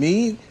things for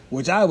me,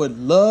 which I would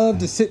love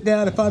to sit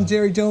down if I'm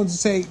Jerry Jones and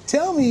say,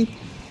 tell me,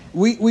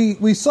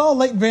 we saw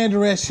Leighton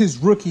Vander Esch his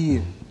rookie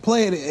year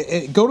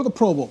go to the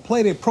Pro Bowl,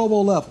 played at Pro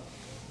Bowl level.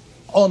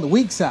 On the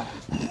weak side,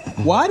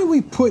 why do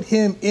we put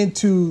him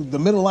into the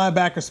middle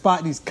linebacker spot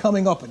and he's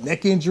coming off a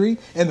neck injury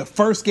and the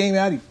first game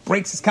out he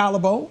breaks his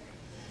collarbone?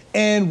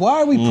 And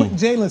why are we putting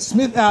Jalen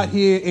Smith out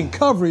here in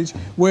coverage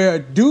where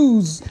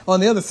dudes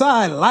on the other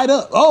side light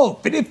up? Oh,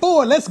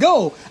 54, let's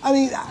go. I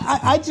mean,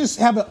 I just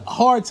have a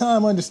hard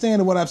time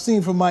understanding what I've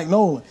seen from Mike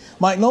Nolan.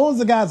 Mike Nolan's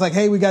the guy's like,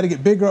 hey, we got to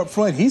get bigger up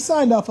front. He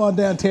signed off on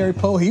down Terry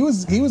Poe. He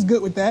was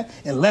good with that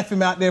and left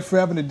him out there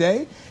forever and a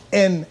day.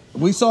 And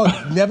we saw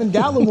Nevin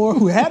Gallimore,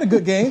 who had a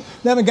good game.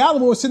 Nevin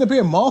Gallimore sitting up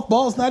here,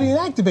 mothballs not even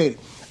activated.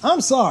 I'm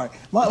sorry.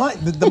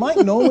 The Mike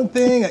Nolan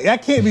thing,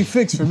 that can't be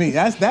fixed for me.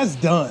 That's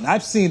done.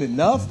 I've seen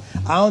enough.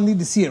 I don't need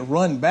to see it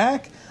run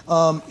back.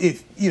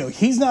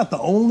 He's not the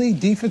only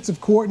defensive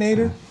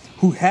coordinator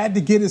who had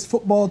to get his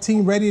football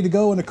team ready to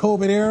go in the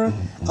COVID era.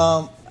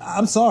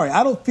 I'm sorry.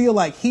 I don't feel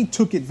like he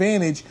took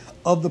advantage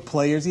of the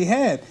players he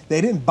had.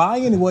 They didn't buy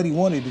into what he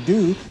wanted to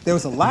do. There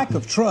was a lack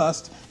of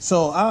trust.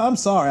 So I'm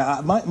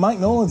sorry. Mike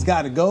Nolan's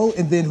got to go,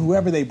 and then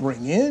whoever they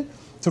bring in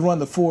to run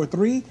the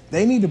 4-3,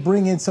 they need to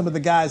bring in some of the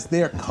guys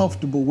they're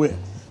comfortable with.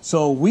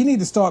 So we need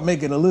to start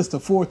making a list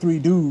of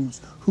 4-3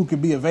 dudes who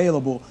could be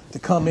available to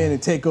come in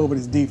and take over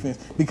this defense.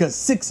 Because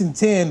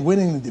 6-10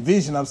 winning the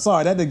division, I'm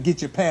sorry, that doesn't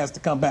get your pass to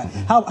come back.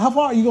 How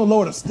far are you going to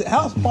lower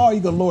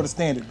the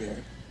standard,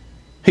 Barry?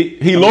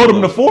 He lowered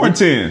them to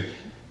 4-10.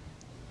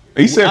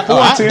 He said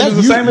 4-10 is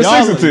the same as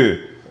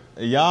 6-10.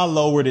 Y'all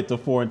lowered it to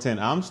 4-10.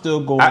 I'm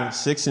still going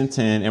 6-10,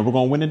 and we're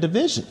going to win the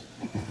division.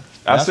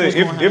 I said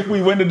if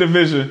we win the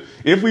division,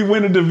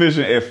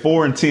 at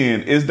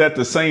 4-10, is that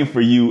the same for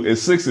you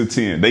as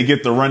 6-10? They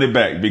get to run it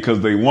back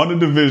because they won the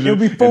division. It'll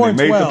be 4-12. And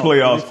they made the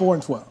playoffs. It'll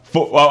be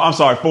 4-12. I'm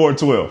sorry,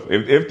 4-12.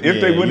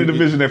 If they win the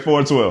division at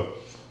 4-12.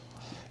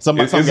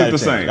 Is it the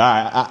same? All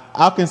right,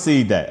 I'll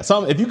concede that.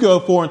 If you go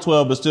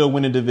 4-12 but still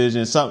win the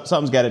division,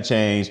 something's got to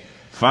change.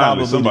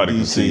 Finally, somebody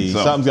can see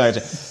something's got to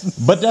change.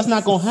 But that's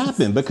not going to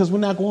happen because we're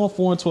not going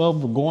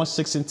 4-12. We're going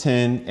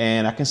 6-10,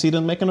 and I can see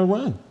them making a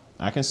run.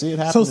 I can see it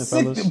happening,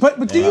 fellas.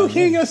 But do you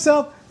hear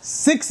yourself?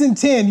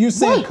 6-10. You're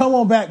saying, "Come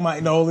on back,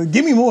 Mike Nolan.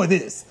 Give me more of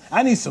this.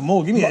 I need some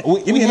more. Give me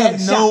another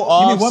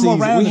shot. Give me one more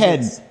round.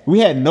 We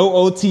had no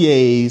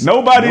OTAs.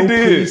 Nobody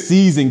did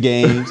preseason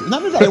games.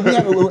 None of that.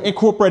 We're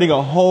incorporating a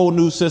whole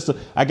new system.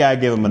 I gotta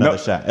give him another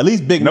shot. At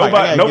least Big Mike.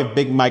 I gotta give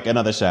Big Mike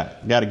another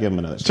shot. Gotta give him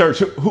another shot.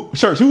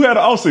 Church, who had an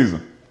off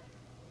season?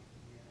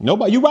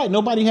 Nobody. You're right.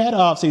 Nobody had an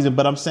off season.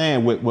 But I'm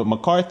saying with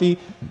McCarthy,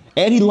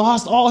 and he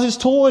lost all his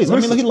toys.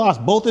 Listen, he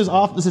lost both his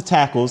offensive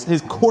tackles,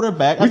 his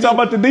quarterback. We talking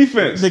about the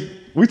defense.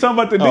 We talking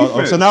about the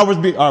defense. So now we're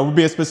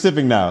being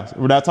specific now.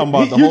 We're not talking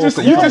about the whole.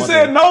 You just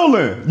said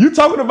Nolan. You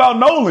talking about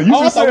Nolan. You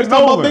just said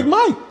Nolan. About Big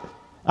Mike.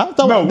 I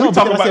thought we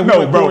talking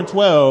about bro.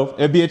 12.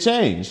 It'd be a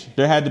change.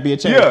 There had to be a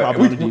change. Yeah,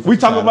 we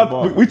talking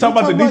about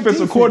the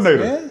defensive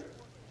coordinator. Man.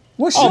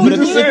 What you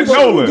just said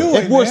Nolan.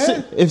 If we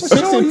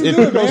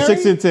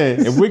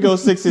go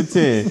 6-10,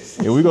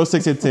 if we go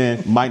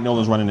 6-10, Mike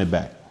Nolan's running it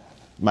back.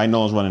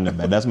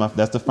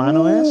 That's the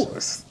final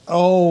answer.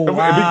 Oh,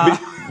 wow.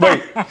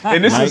 Wait,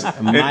 and this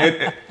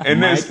Mike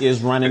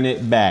is running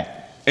it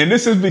back. And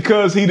this is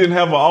because he didn't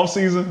have an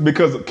offseason,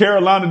 because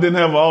Carolina didn't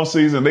have an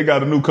offseason. They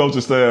got a new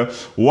coaching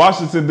staff.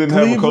 Washington didn't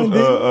have an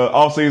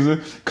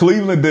offseason.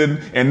 Cleveland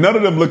didn't. And none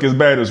of them look as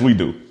bad as we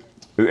do.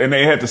 And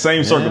they had the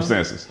same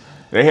circumstances.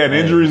 They had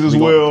injuries as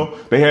well.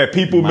 They had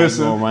people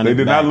missing. They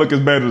did not look as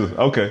bad as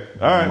okay.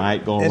 All right.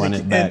 Mike gonna run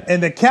it back.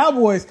 And the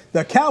Cowboys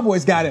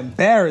got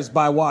embarrassed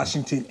by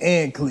Washington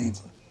and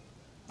Cleveland.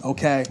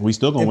 Okay. We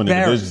still gonna win the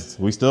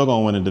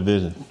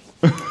division.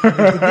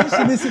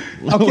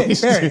 Okay,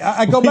 Barry,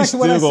 I go back to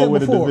what I said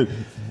before.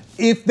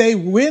 If they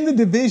win the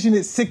division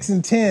at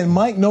 6-10,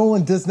 Mike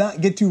Nolan does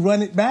not get to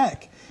run it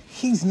back.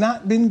 He's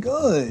not been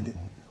good.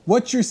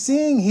 What you're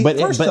seeing, but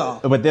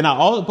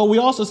we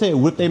also said,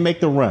 if they make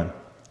the run,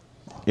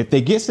 if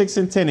they get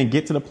 6-10 and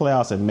get to the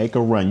playoffs and make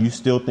a run, you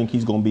still think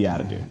he's going to be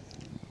out of there?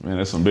 Man,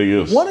 that's some big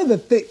ifs.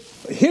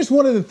 Here's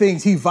one of the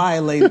things he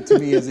violated to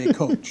me as a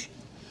coach.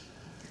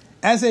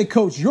 As a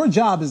coach, your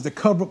job is to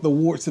cover up the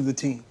warts of the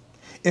team.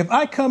 If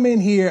I come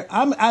in here,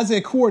 as a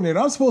coordinator,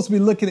 I'm supposed to be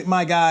looking at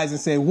my guys and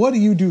saying, what do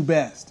you do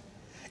best?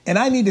 And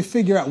I need to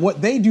figure out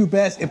what they do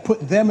best and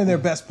put them in their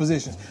best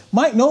positions.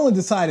 Mike Nolan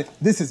decided,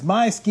 this is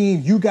my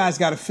scheme. You guys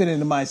got to fit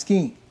into my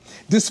scheme.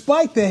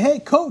 Despite the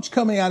head coach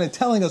coming out and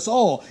telling us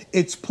all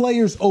it's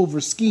players over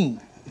scheme.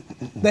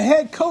 The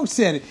head coach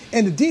said it,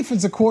 and the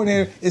defensive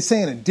coordinator is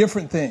saying a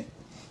different thing.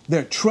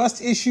 There are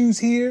trust issues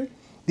here.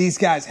 These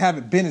guys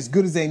haven't been as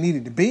good as they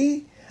needed to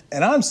be.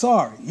 And I'm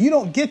sorry, you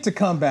don't get to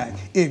come back.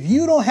 If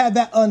you don't have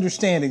that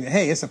understanding that,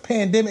 hey, it's a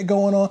pandemic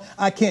going on,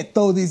 I can't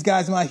throw these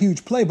guys in my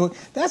huge playbook,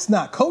 that's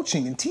not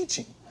coaching and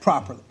teaching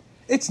properly.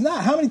 It's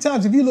not. How many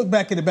times have you looked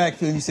back in the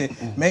backfield and you say,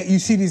 man, you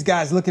see these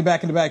guys looking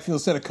back in the backfield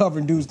instead of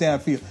covering dudes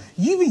downfield?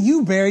 Even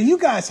you, Barry, you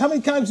guys, how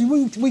many times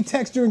we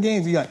text during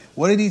games and you're like,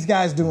 what are these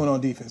guys doing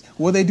on defense?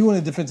 What are they doing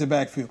in the defensive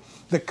backfield?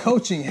 The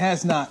coaching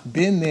has not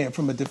been there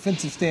from a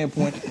defensive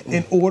standpoint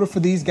in order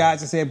for these guys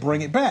to say,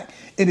 bring it back.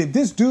 And if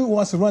this dude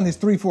wants to run his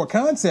 3-4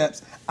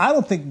 concepts, I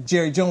don't think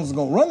Jerry Jones is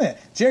going to run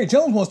that. Jerry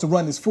Jones wants to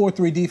run this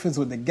 4-3 defense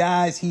with the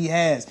guys he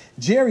has.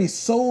 Jerry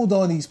sold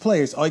on these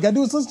players. All you got to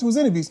do is listen to his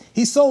interviews.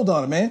 He sold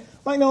on them, man.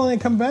 Mike Nolan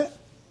ain't coming back.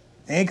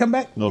 Ain't come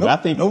back. Look, I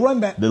think no run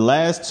back. These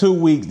last 2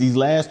 weeks,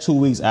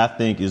 I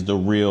think is the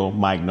real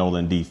Mike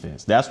Nolan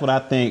defense. That's what I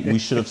think we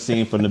should have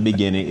seen from the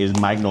beginning is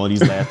Mike Nolan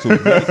these last 2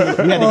 weeks. We had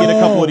to get a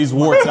couple of these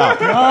warts out.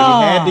 We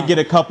had to get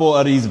a couple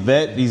of these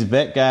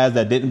vet guys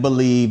that didn't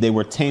believe. They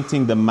were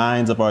tainting the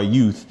minds of our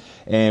youth.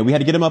 And we had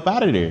to get them up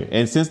out of there.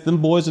 And since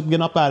them boys are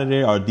getting up out of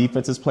there, our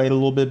defense has played a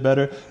little bit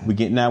better. We're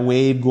getting that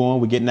wave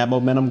going. We're getting that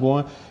momentum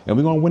going. And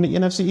we're going to win the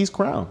NFC East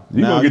crown.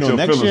 Now,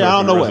 next year,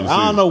 I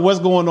don't know what's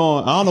going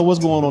on. I don't know what's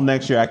going on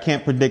next year. I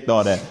can't predict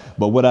all that.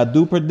 But what I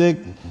do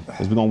predict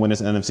is we're going to win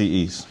this NFC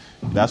East.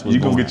 That's what's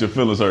you're gonna get your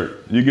feelings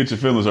hurt. You get your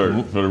feelings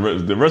hurt for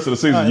the rest of the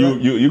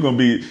season. You're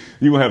gonna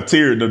have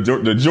tears.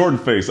 The Jordan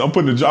face. I'm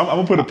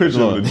gonna put a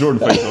picture of the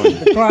Jordan face on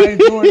you. Crying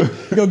Jordan.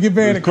 You gonna get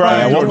Barry to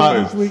cry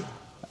Jordan this week.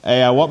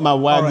 Hey, I want my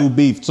Wagyu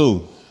beef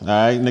too. All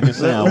right, nigga,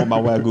 say I want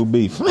my Wagyu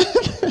beef.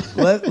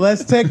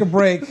 Let's take a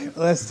break.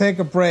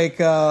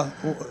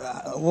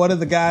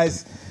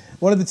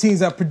 One of the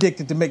teams I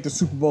predicted to make the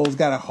Super Bowl has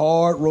got a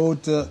hard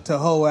road to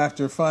hoe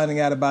after finding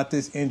out about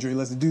this injury.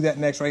 Let's do that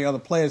next right here on the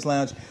Players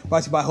Lounge,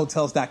 brought to you by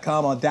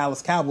Hotels.com on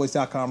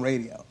DallasCowboys.com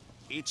radio.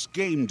 It's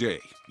game day.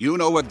 You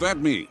know what that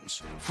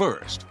means.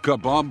 First,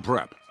 kebab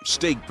prep.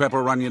 Steak,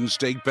 pepper, onion,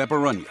 steak,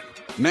 pepper, onion.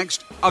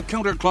 Next, a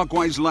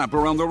counterclockwise lap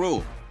around the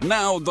room.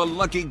 Now the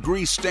lucky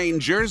grease-stained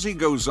jersey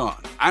goes on.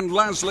 And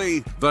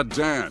lastly, the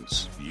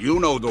dance. You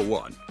know the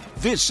one.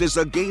 This is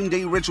a game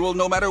day ritual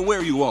no matter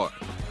where you are.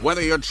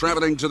 Whether you're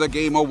traveling to the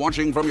game or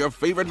watching from your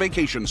favorite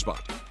vacation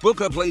spot,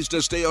 book a place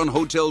to stay on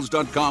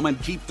Hotels.com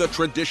and keep the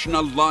tradition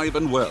alive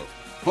and well.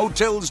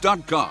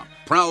 Hotels.com.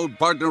 proud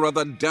partner of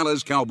the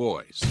Dallas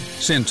Cowboys.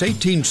 Since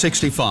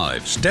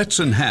 1865,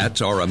 Stetson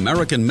hats are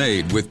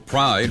American-made with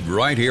pride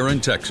right here in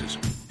Texas.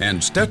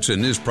 And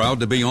Stetson is proud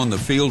to be on the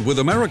field with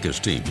America's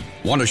team.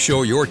 Want to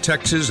show your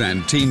Texas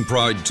and team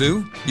pride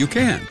too? You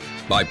can.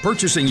 By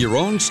purchasing your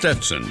own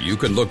Stetson, you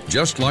can look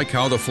just like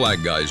how the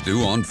flag guys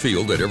do on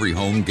field at every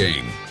home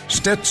game.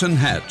 Stetson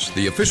hats,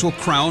 the official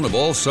crown of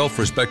all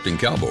self-respecting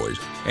Cowboys,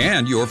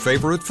 and your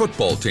favorite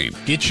football team.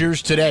 Get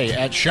yours today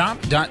at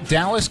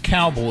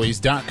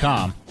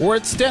shop.dallascowboys.com or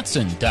at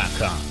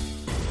stetson.com.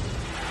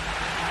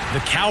 The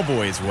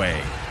Cowboys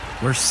way,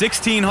 where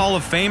 16 Hall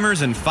of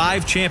Famers and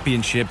 5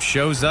 championships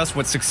shows us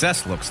what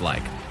success looks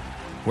like.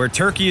 Where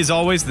turkey is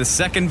always the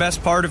second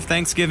best part of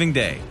Thanksgiving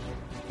Day.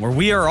 Where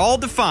we are all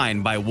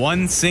defined by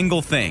one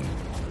single thing,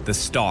 the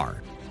star.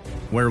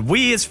 Where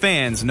we as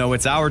fans know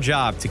it's our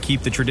job to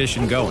keep the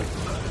tradition going.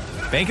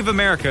 Bank of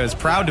America is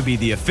proud to be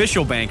the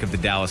official bank of the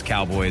Dallas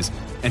Cowboys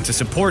and to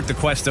support the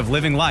quest of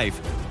living life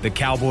the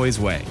Cowboys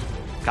way.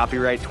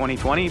 Copyright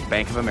 2020,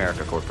 Bank of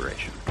America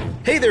Corporation.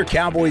 Hey there,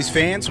 Cowboys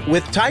fans.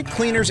 With Tide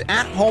Cleaners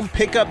at-home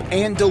pickup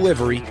and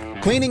delivery,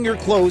 cleaning your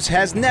clothes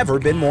has never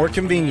been more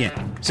convenient.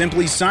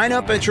 Simply sign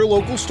up at your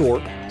local store,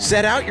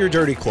 set out your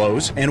dirty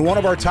clothes, and one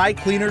of our Tide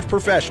Cleaners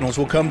professionals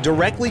will come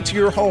directly to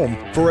your home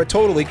for a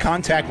totally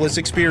contactless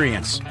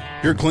experience.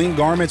 Your clean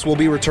garments will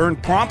be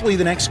returned promptly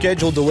the next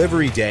scheduled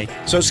delivery day,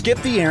 so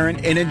skip the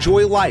errand and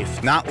enjoy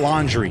life, not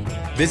laundry.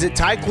 Visit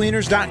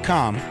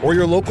TideCleaners.com or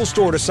your local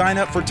store to sign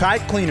up for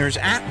Tide Cleaners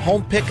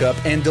at-home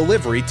pickup and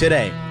delivery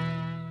today.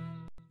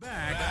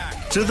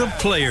 Back to the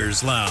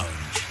Players Lounge.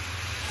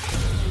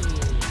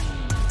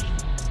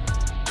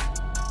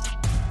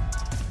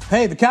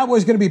 Hey, the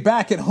Cowboys are going to be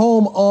back at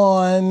home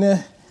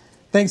on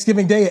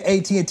Thanksgiving Day at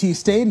AT&T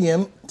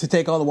Stadium to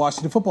take on the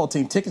Washington football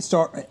team. Tickets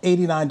start at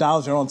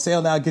 $89. They're on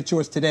sale now. Get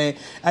yours today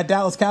at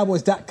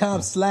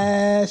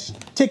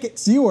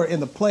DallasCowboys.com/tickets. You are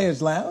in the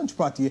Players Lounge,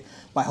 brought to you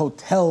by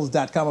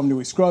Hotels.com. I'm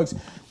Newy Scruggs.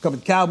 We've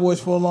covered the Cowboys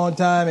for a long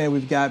time, and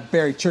we've got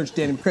Barry Church,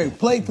 Danny McCray, who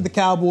played for the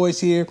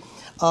Cowboys here.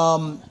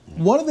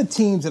 One of the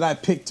teams that I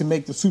picked to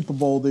make the Super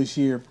Bowl this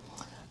year,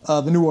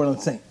 the New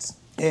Orleans Saints.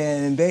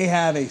 And they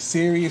have a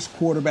serious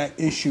quarterback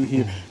issue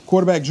here.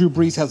 Quarterback Drew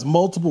Brees has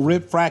multiple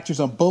rib fractures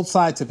on both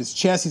sides of his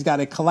chest. He's got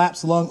a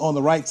collapsed lung on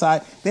the right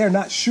side. They are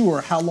not sure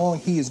how long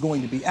he is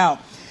going to be out.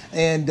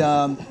 And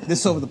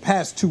this over the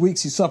past 2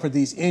 weeks, he suffered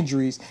these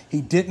injuries.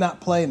 He did not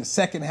play in the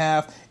second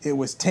half. It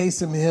was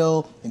Taysom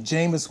Hill and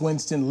Jameis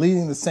Winston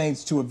leading the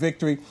Saints to a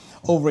victory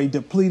over a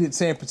depleted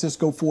San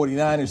Francisco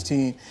 49ers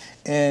team.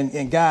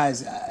 And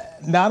guys,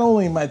 not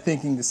only am I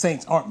thinking the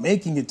Saints aren't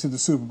making it to the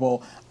Super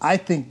Bowl, I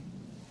think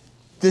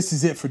this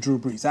is it for Drew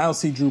Brees. I don't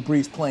see Drew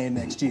Brees playing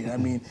next year. I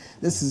mean,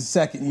 this is the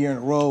second year in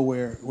a row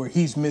where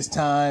he's missed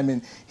time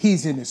and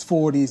he's in his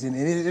 40s. And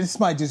this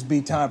might just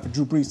be time for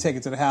Drew Brees taking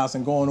it to the house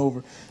and going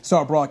over,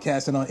 start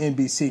broadcasting on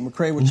NBC.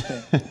 McCray, what you think?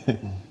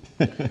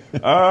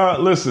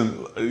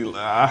 Listen,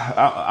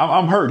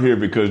 I'm hurt here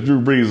because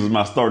Drew Brees is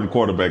my starting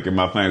quarterback in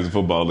my fantasy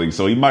football league.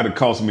 So he might have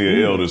cost me an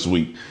L this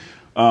week.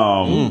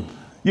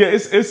 Yeah,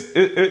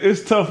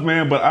 it's tough,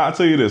 man. But I'll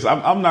tell you this: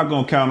 I'm not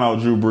going to count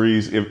out Drew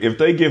Brees. If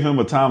they give him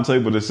a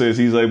timetable that says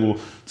he's able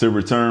to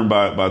return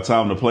by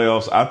time the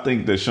playoffs, I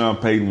think that Sean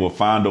Payton will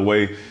find a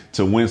way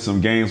to win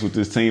some games with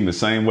this team the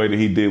same way that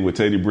he did with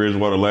Teddy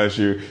Bridgewater last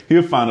year.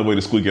 He'll find a way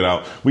to squeak it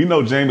out. We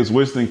know Jameis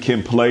Winston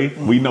can play.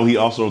 We know he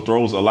also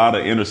throws a lot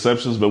of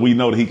interceptions, but we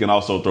know that he can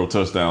also throw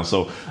touchdowns.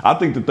 So I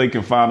think that they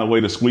can find a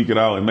way to squeak it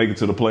out and make it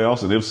to the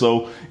playoffs. And if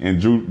so,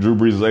 and Drew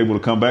Brees is able to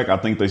come back, I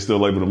think they're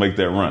still able to make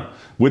that run.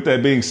 With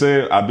that being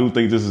said, I do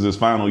think this is his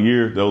final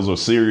year. Those are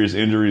serious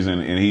injuries,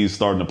 and he's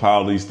starting to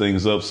pile these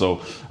things up. So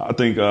I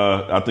think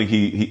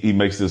he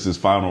makes this his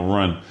final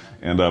run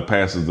and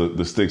passes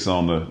the sticks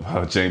on to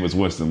Jameis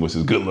Winston, which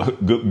is good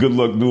luck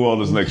New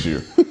Orleans next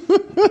year.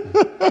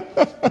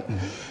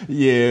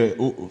 Yeah,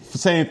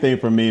 same thing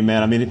for me,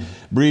 man. I mean,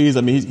 Brees.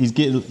 I mean, he's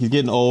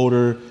getting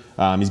older.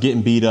 He's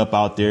getting beat up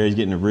out there. He's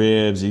getting the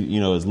ribs.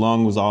 His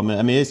lung was all.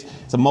 I mean, it's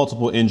a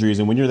multiple injuries,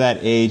 and when you're that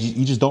age,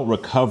 you just don't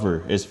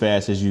recover as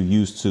fast as you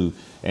used to.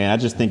 And I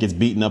just think it's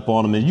beating up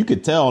on him. And you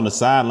could tell on the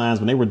sidelines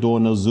when they were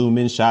doing those zoom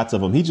in shots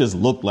of him, he just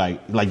looked like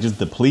just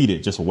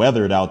depleted, just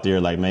weathered out there.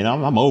 Like, man,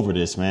 I'm over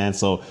this, man.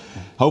 So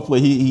hopefully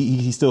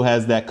he still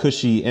has that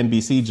cushy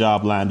NBC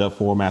job lined up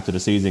for him after the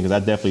season, because I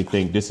definitely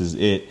think this is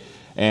it.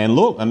 And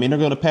look, I mean, they're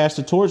going to pass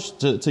the torch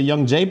to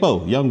young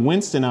J-Bo, young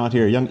Winston out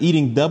here, young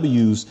eating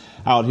W's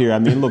out here. I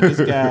mean, look, this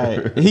guy,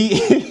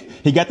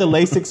 he got the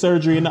LASIK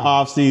surgery in the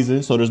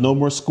offseason, so there's no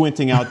more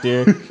squinting out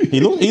there.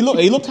 He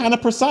looked kind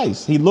of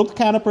precise. He looked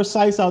kind of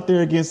precise out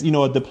there against,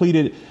 a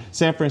depleted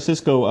San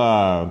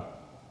Francisco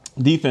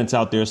defense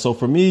out there. So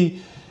for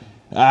me,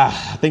 I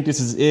think this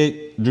is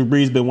it. Drew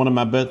Brees been one of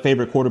my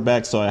favorite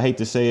quarterbacks, so I hate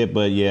to say it,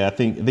 but yeah, I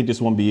think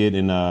this won't be it.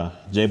 And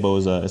J-Bo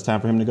it's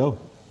time for him to go.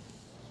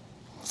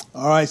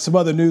 All right, some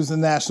other news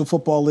in the National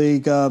Football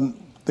League.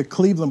 the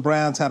Cleveland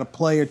Browns had a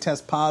player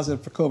test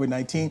positive for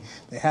COVID-19.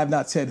 They have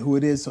not said who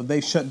it is, so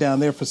they shut down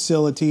their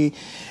facility.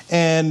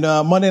 And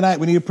Monday night,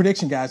 we need a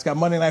prediction, guys. Got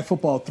Monday Night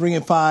Football,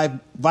 3-5.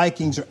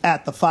 Vikings are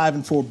at the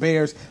 5-4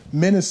 Bears.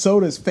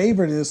 Minnesota's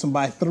favored in this one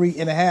by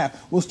 3.5.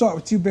 We'll start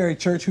with you, Barry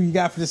Church. Who you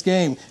got for this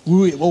game?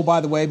 Oh,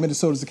 by the way,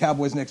 Minnesota's the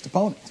Cowboys' next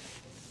opponent.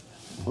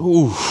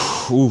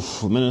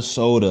 Oof,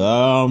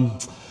 Minnesota.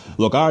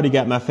 Look, I already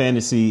got my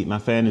fantasy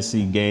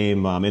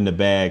game in the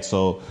bag,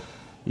 so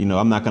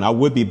I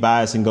would be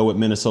biased and go with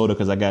Minnesota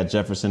because I got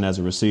Jefferson as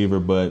a receiver,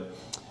 but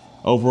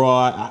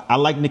overall, I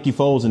like Nicky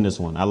Foles in this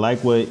one. I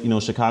like what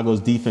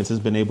Chicago's defense has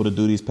been able to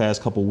do these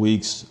past couple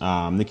weeks.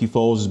 Nicky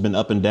Foles has been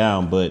up and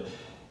down, but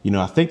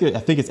I think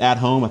it's at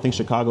home. I think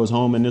Chicago's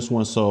home in this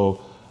one,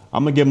 so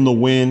I'm gonna give them the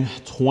win,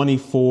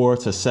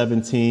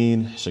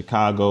 24-17,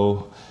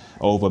 Chicago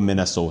over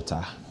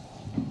Minnesota.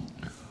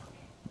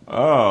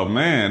 Oh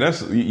man,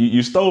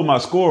 you stole my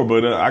score,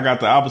 but I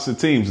got the opposite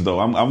teams though.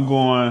 I'm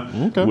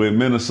going with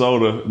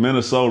Minnesota.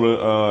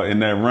 Minnesota in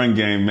that run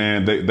game,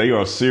 man. They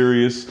are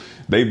serious.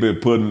 They've been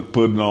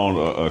putting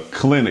on a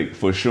clinic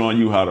for showing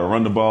you how to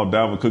run the ball.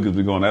 Dalvin Cook has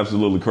been going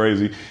absolutely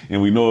crazy,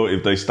 and we know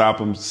if they stop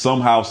him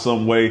somehow,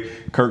 some way,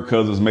 Kirk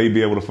Cousins may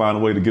be able to find a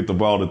way to get the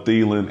ball to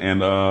Thielen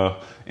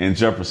and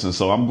Jefferson.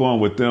 So I'm going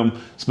with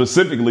them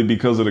specifically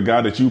because of the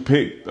guy that you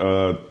picked,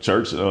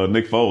 Church,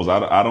 Nick Foles.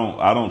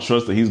 I don't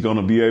trust that he's going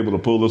to be able to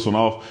pull this one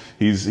off.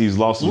 He's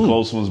lost some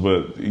close ones,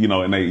 but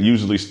and they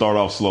usually start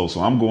off slow.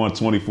 So I'm going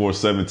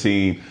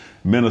 24-17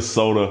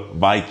 Minnesota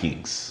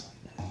Vikings.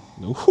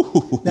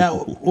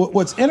 Now,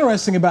 what's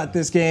interesting about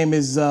this game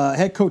is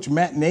head coach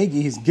Matt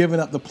Nagy has given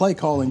up the play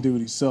calling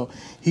duties. So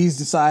he's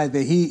decided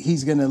that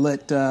he's going to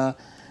let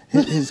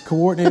his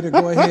coordinator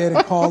go ahead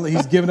and call it.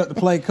 He's giving up the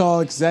play call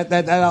because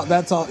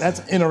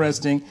that's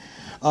interesting.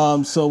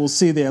 So we'll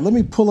see there. Let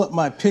me pull up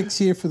my picks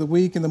here for the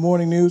week in the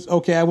morning news.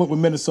 Okay, I went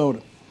with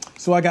Minnesota.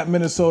 So I got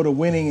Minnesota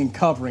winning and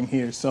covering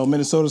here. So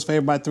Minnesota's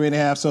favored by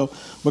 3.5. So,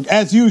 but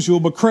as usual,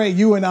 but Craig,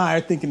 you and I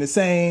are thinking the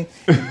same.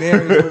 And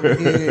Barry's over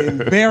here in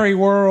Barry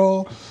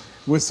World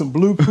with some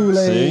blue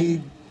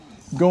Kool-Aid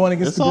going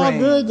against the grain. It's all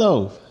good,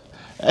 though.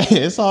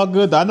 Hey, it's all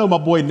good. I know my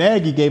boy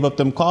Nagy gave up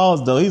them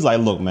calls, though. He's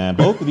like, look, man,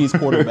 both of these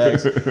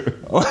quarterbacks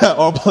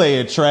are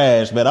playing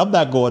trash, man. I'm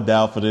not going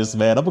down for this,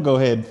 man. I'm going to go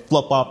ahead and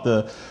flip off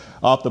the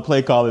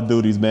play calling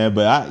duties, man.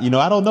 But I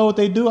don't know what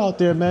they do out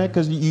there, man,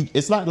 because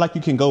it's not like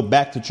you can go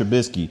back to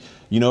Trubisky,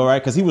 right?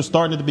 Because he was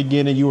starting at the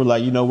beginning. You were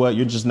like, you know what?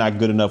 You're just not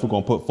good enough. We're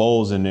going to put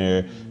Foles in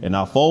there. And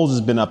now Foles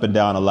has been up and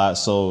down a lot.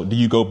 So do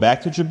you go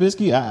back to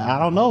Trubisky? I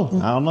don't know.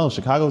 I don't know.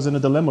 Chicago's in a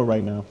dilemma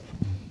right now.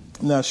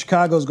 No,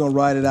 Chicago's going to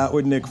ride it out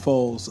with Nick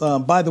Foles.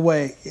 By the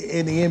way,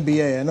 in the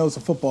NBA, I know it's a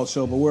football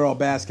show, but we're all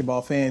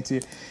basketball fans here.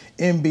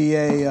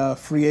 NBA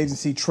free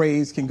agency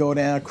trades can go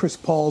down. Chris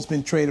Paul's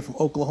been traded from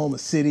Oklahoma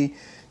City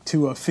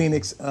to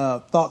Phoenix.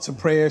 Thoughts and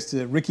prayers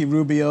to Ricky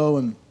Rubio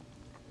and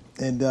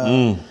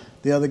the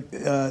other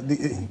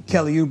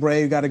Kelly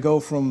Oubre, who got to go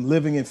from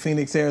living in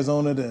Phoenix,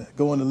 Arizona to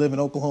going to live in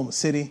Oklahoma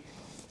City.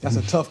 That's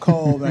a tough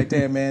call right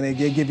there, man. They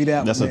give you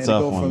that. That's one, a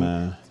tough one,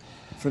 man.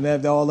 From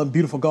all the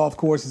beautiful golf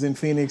courses in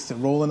Phoenix to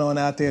rolling on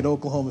out there at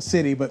Oklahoma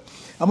City. But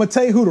I'm going to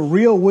tell you who the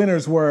real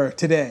winners were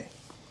today.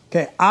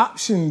 Okay,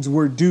 options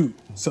were due.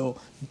 So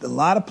a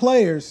lot of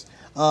players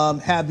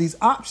have these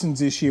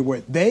options this year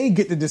where they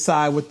get to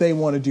decide what they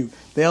want to do.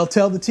 They'll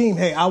tell the team,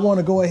 hey, I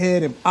want to go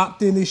ahead and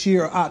opt in this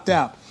year or opt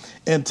out.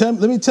 And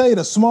let me tell you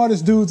the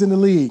smartest dudes in the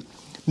league.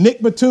 Nick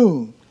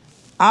Batum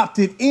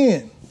opted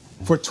in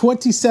for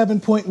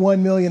 $27.1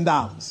 million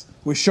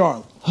with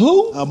Charlotte.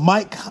 Who?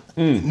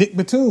 Nick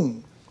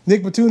Batum.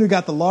 Nick Batum, who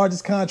got the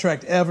largest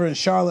contract ever in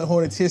Charlotte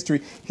Hornets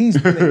history.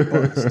 He's been a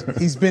bust.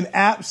 He's been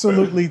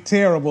absolutely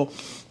terrible.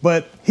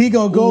 But he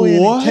going to go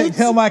in and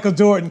tell Michael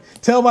Jordan,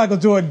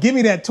 give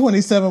me that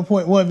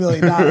 $27.1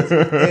 million.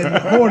 And the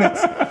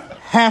Hornets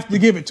have to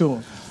give it to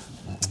him.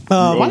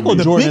 Michael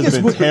Jordan has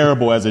been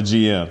terrible as a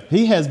GM.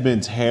 He has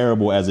been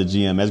terrible as a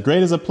GM. As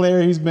great as a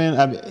player he's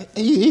been,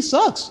 he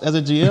sucks as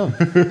a GM.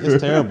 It's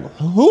terrible.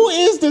 Who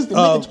is this?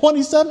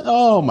 27?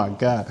 Oh, my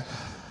God.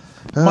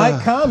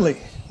 Mike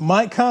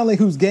Conley,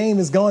 whose game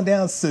has gone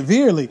down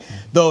severely,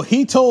 though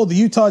he told the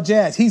Utah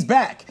Jazz he's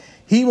back.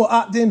 He will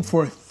opt in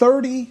for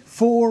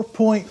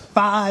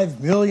 $34.5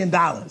 million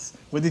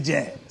with the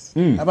Jazz.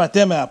 How about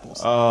them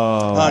apples?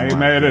 I ain't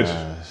mad at you.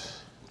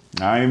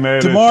 I ain't mad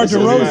at you. DeMar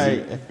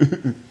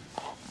DeRozan.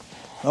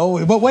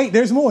 But wait,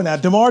 there's more now.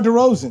 DeMar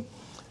DeRozan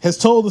has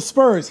told the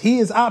Spurs he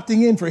is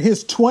opting in for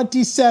his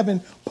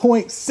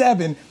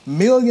 $27.7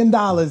 million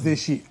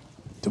this year.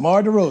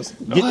 DeMar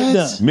DeRozan. Getting it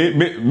done.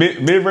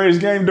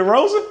 Mid-range game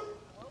DeRozan?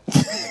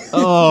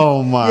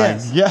 Oh, my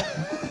God.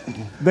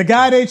 The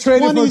guy they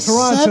traded from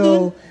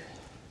Toronto,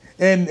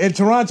 and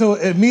Toronto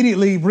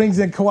immediately brings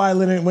in Kawhi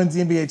Leonard and wins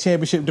the NBA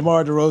championship.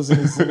 DeMar DeRozan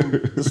is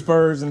in the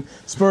Spurs, and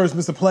Spurs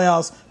missed the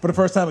playoffs for the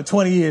first time in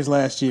 20 years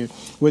last year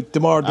with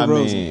DeMar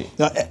DeRozan.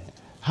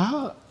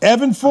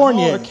 Evan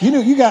Fournier,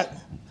 you got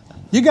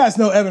You guys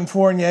know Evan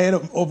Fournier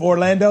of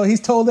Orlando. He's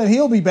told them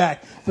he'll be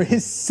back for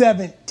his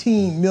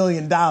 $17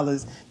 million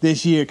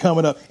this year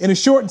coming up. In a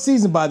shortened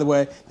season, by the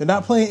way. They're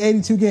not playing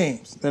 82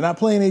 games. They're not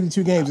playing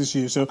 82 games this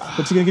year, but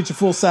you're going to get your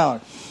full salary.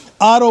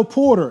 Otto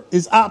Porter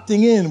is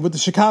opting in with the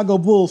Chicago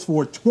Bulls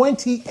for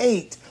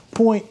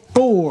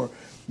 $28.4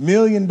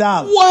 million.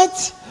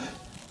 What?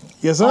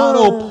 Yes, sir.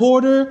 Otto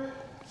Porter?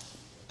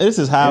 This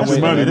is highway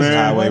money, man. This is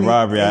highway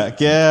robbery.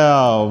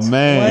 Yeah,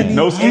 man.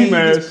 No ski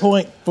mask.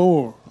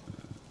 $28.4.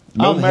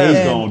 No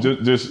mask on.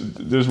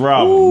 Just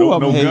rob him. No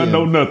gun,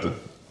 no nothing.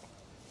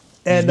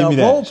 And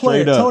role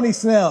player Tony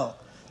Snell,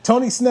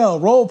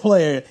 role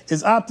player,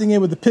 is opting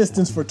in with the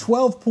Pistons for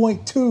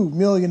 $12.2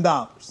 million.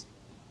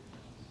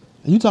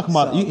 You talking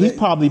about? He's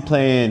probably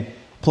playing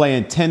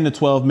 10 to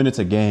 12 minutes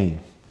a game,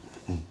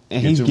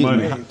 and he's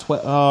getting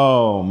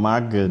oh my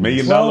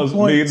goodness, $1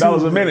 million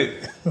a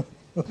minute.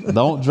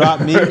 Don't drop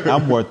me.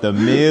 I'm worth $1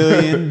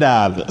 million.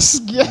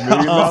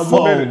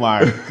 Oh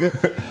my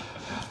god.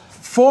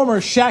 Former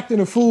Shaqtin'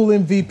 a Fool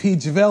MVP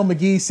JaVale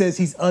McGee says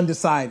he's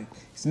undecided.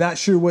 He's not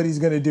sure what he's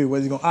going to do,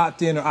 whether he's going to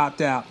opt in or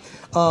opt out.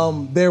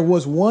 There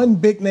was one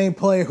big-name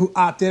player who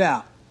opted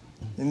out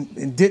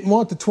and didn't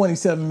want the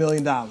 $27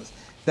 million.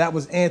 That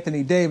was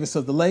Anthony Davis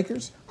of the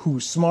Lakers,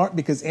 who's smart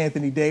because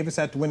Anthony Davis,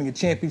 after winning a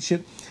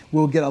championship,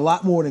 will get a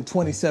lot more than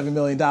 $27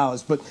 million.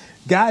 But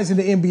guys in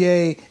the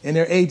NBA and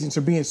their agents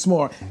are being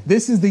smart.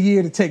 This is the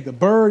year to take the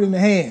bird in the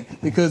hand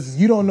because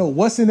you don't know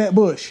what's in that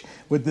bush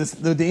with the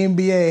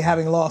NBA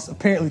having lost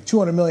apparently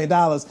 $200 million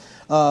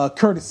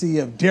courtesy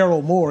of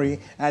Daryl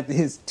Morey after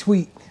his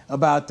tweet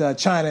about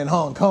China and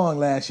Hong Kong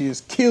last year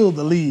has killed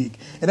the league.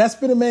 And that's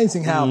been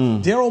amazing how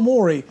Daryl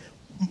Morey,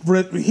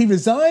 he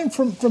resigned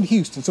from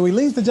Houston, so he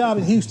leaves the job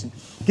in Houston,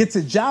 gets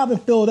a job in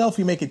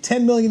Philadelphia, making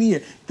 $10 million a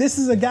year. This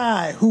is a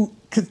guy who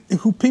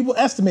people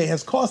estimate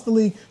has cost the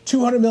league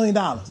 $200 million.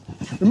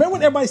 Remember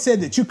when everybody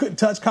said that you couldn't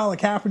touch Colin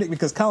Kaepernick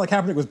because Colin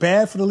Kaepernick was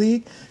bad for the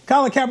league?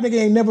 Colin Kaepernick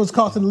ain't never was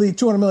costing the league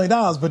 $200 million,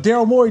 but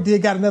Daryl Morey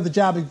got another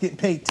job and getting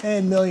paid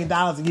 $10 million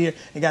a year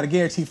and got a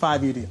guaranteed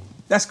 5-year deal.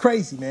 That's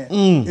crazy, man.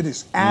 It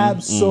is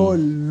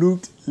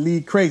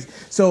absolutely crazy.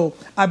 So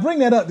I bring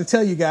that up to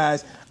tell you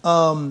guys,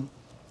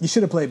 you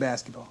should have played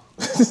basketball.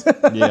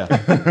 Yeah,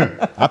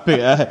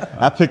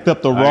 I picked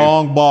up the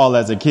wrong ball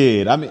as a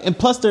kid. I mean, and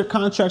plus their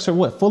contracts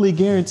are fully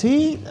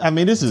guaranteed. I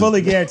mean, this is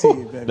fully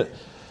guaranteed, baby.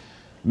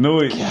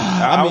 No,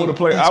 I would have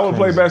played. I would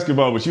play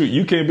basketball, but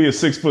you can't be a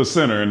 6-foot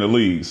center in the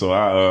league. So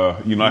I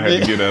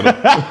had to get at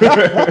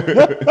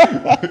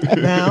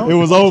him. Now it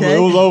was over. It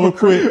was over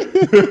quick.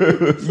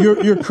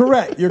 You're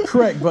correct. You're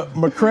correct. But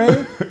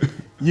McCray,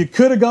 you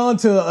could have gone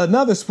to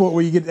another sport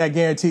where you get that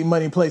guaranteed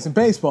money place in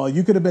baseball.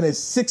 You could have been a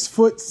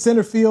 6-foot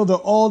center fielder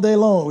all day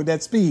long with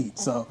that speed.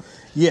 So,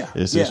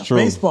 this is true.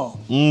 Baseball.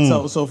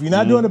 So if you're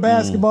not doing the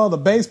basketball, the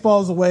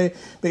baseball's the way.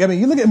 I mean,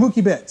 you look at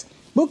Mookie Betts.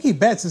 Mookie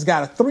Betts has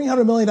got a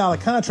 $300 million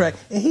contract,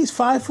 and he's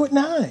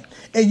 5'9".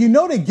 And you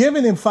know they're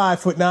giving him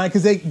 5'9"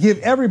 because they give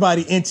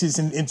everybody inches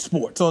in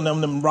sports on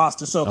them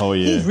rosters. So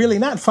he's really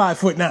not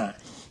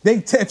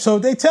 5'9". So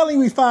they telling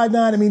you he's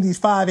 5'9", it means he's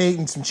 5'8"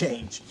 and some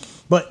change.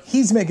 But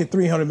he's making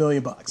 $300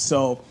 million.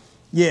 So,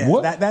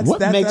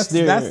 that's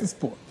the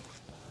sport.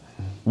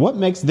 What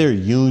makes their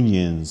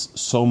unions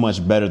so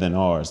much better than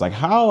ours? Like,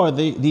 how are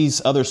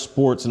these other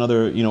sports and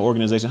other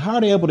organizations? How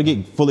are they able to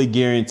get fully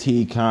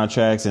guaranteed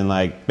contracts and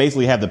like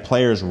basically have the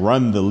players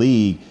run the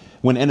league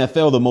when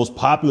NFL, the most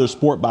popular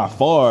sport by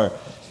far,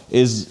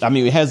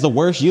 it has the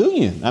worst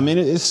union? I mean,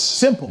 it's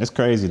simple. It's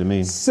crazy to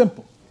me.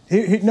 Simple.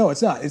 No,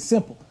 it's not. It's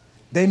simple.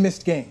 They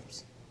missed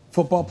games.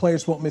 Football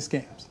players won't miss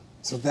games.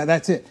 So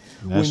that's it.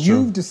 When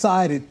you've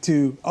decided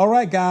to, all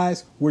right,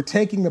 guys, we're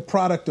taking the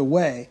product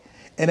away,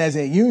 and as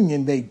a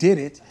union, they did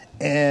it,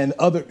 and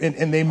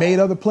they made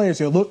other players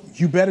say, look,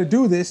 you better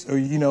do this, or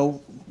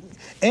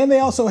and they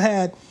also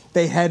had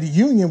a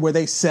union where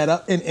they set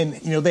up and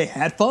they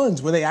had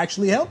funds where they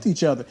actually helped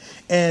each other,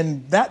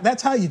 and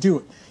that's how you do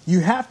it. You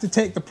have to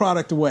take the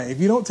product away.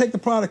 If you don't take the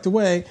product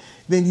away,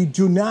 then you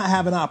do not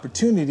have an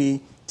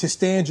opportunity to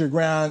stand your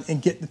ground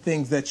and get the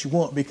things that you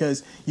want,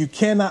 because you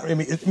cannot. I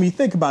mean,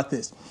 think about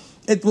this.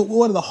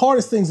 One of the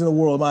hardest things in the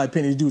world, in my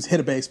opinion, to do is hit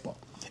a baseball.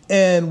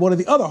 And one of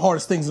the other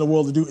hardest things in the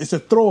world to do is to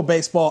throw a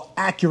baseball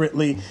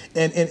accurately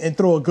and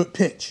throw a good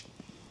pitch.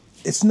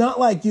 It's not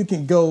like you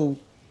can go,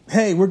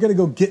 hey, we're going to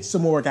go get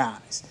some more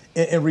guys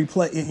and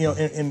replay,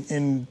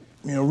 and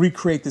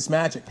recreate this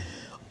magic.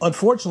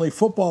 Unfortunately,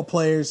 football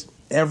players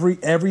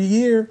every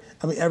year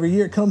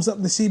it comes up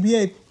in the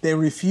CBA, they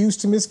refuse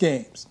to miss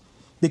games.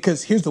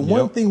 Because here's the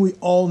one thing we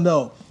all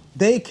know.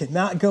 They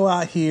cannot go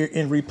out here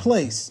and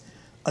replace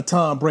a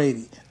Tom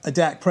Brady, a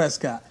Dak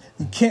Prescott.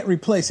 You can't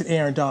replace an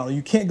Aaron Donald.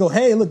 You can't go,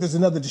 hey, look, there's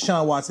another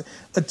Deshaun Watson.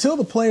 Until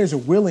the players are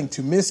willing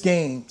to miss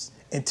games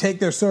and take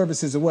their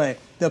services away,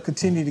 they'll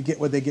continue to get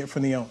what they get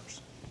from the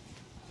owners.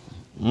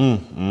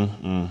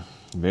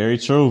 Very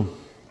true.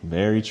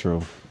 Very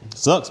true.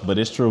 Sucks, but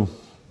it's true.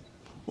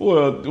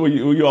 Well,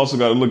 you also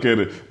got to look at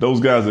it. Those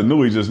guys that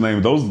knew he just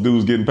named, those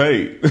dudes getting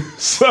paid.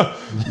 so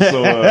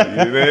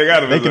they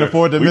got to. They can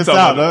afford to miss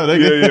out. We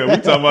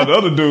talking about the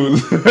other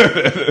dudes. They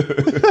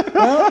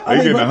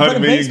getting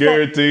 $100 million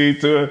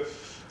guaranteed to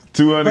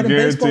 $200 guaranteed.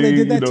 Baseball, they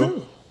did that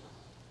too.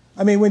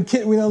 I mean,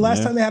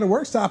 last time they had a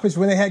work stoppage,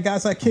 when they had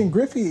guys like Ken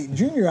Griffey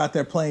Jr. out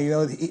there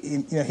playing,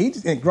 he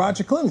and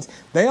Roger Clemens,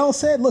 they all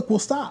said, "Look, we'll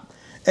stop."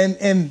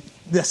 And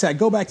I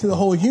go back to the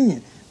whole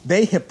union.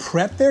 They have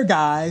prepped their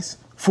guys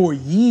for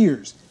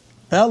years.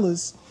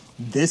 Fellas,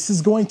 this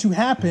is going to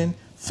happen.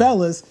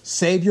 Fellas,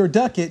 save your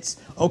ducats.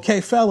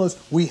 Okay, fellas,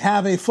 we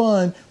have a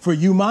fund for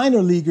you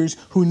minor leaguers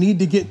who need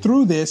to get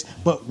through this,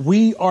 but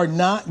we are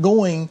not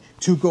going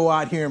to go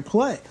out here and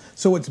play.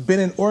 So it's been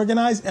an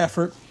organized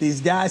effort.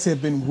 These guys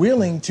have been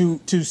willing to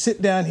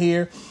sit down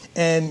here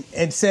and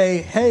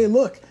say, hey,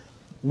 look,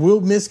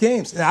 we'll miss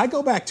games. And I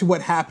go back to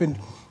what happened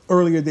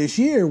earlier this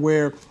year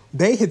where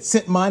they had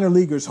sent minor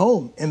leaguers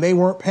home and they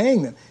weren't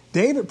paying them.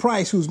 David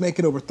Price, who's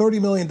making over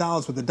 $30 million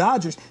with the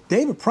Dodgers,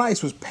 David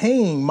Price was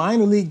paying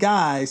minor league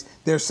guys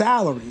their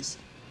salaries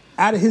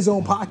out of his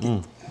own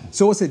pocket.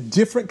 So it's a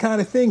different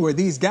kind of thing where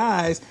these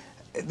guys,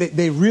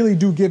 they really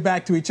do give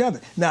back to each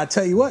other. Now, I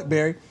tell you what,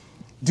 Barry,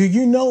 do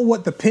you know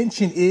what the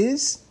pension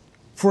is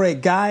for a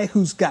guy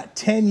who's got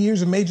 10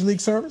 years of Major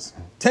League service?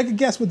 Take a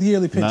guess what the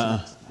yearly pension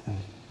is.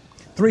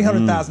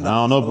 $300,000.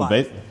 I don't know,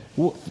 but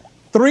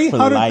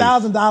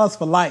 $300,000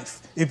 for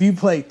life if you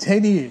play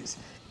 10 years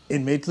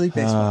in Major League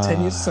Baseball.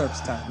 10 years of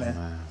service time,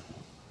 man.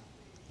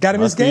 Got to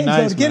miss games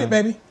though to get it,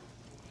 baby.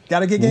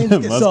 Got to get games to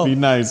get it. Must be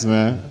nice,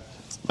 man.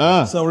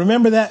 So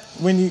remember that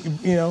when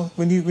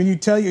you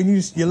tell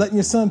you're letting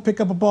your son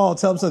pick up a ball,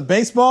 tell him something.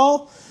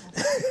 Baseball,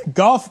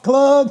 golf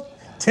club,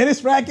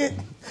 tennis racket.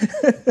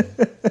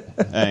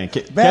 Hey,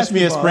 catch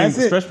me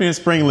in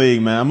spring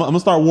league, man. I'm gonna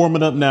start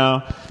warming up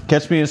now.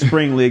 Catch me in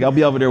spring league. I'll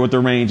be over there with the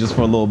Rangers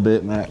for a little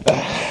bit, man.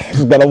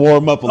 Just gotta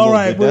warm up a little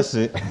bit. That's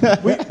it.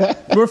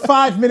 We're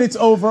 5 minutes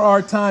over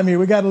our time here.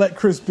 We got to let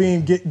Chris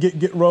Beam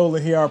get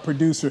rolling here, our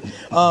producer.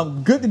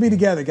 Good to be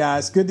together,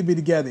 guys. Good to be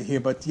together here.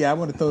 But yeah, I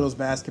want to throw those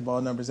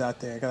basketball numbers out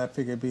there because I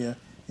figure it'd be an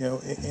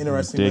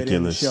interesting way to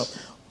end the show.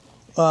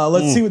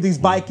 Let's see what these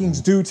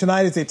Vikings do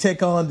tonight as they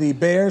take on the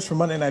Bears for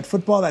Monday Night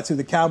Football. That's who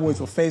the Cowboys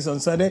will face on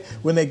Sunday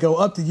when they go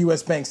up to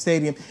U.S. Bank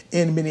Stadium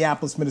in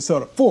Minneapolis,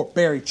 Minnesota. For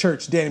Barry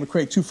Church, Danny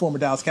McCray, two former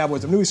Dallas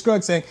Cowboys. I'm Louis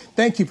Scruggs saying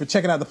thank you for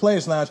checking out the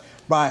Players Lounge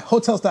by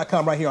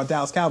Hotels.com right here on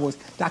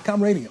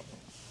DallasCowboys.com radio.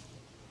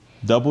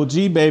 Double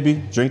G, baby.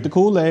 Drink the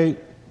Kool-Aid.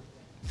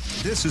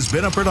 This has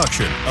been a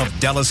production of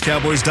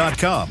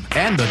DallasCowboys.com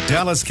and the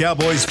Dallas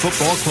Cowboys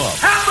Football Club.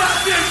 How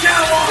about this,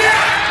 Cowboys?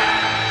 Yeah!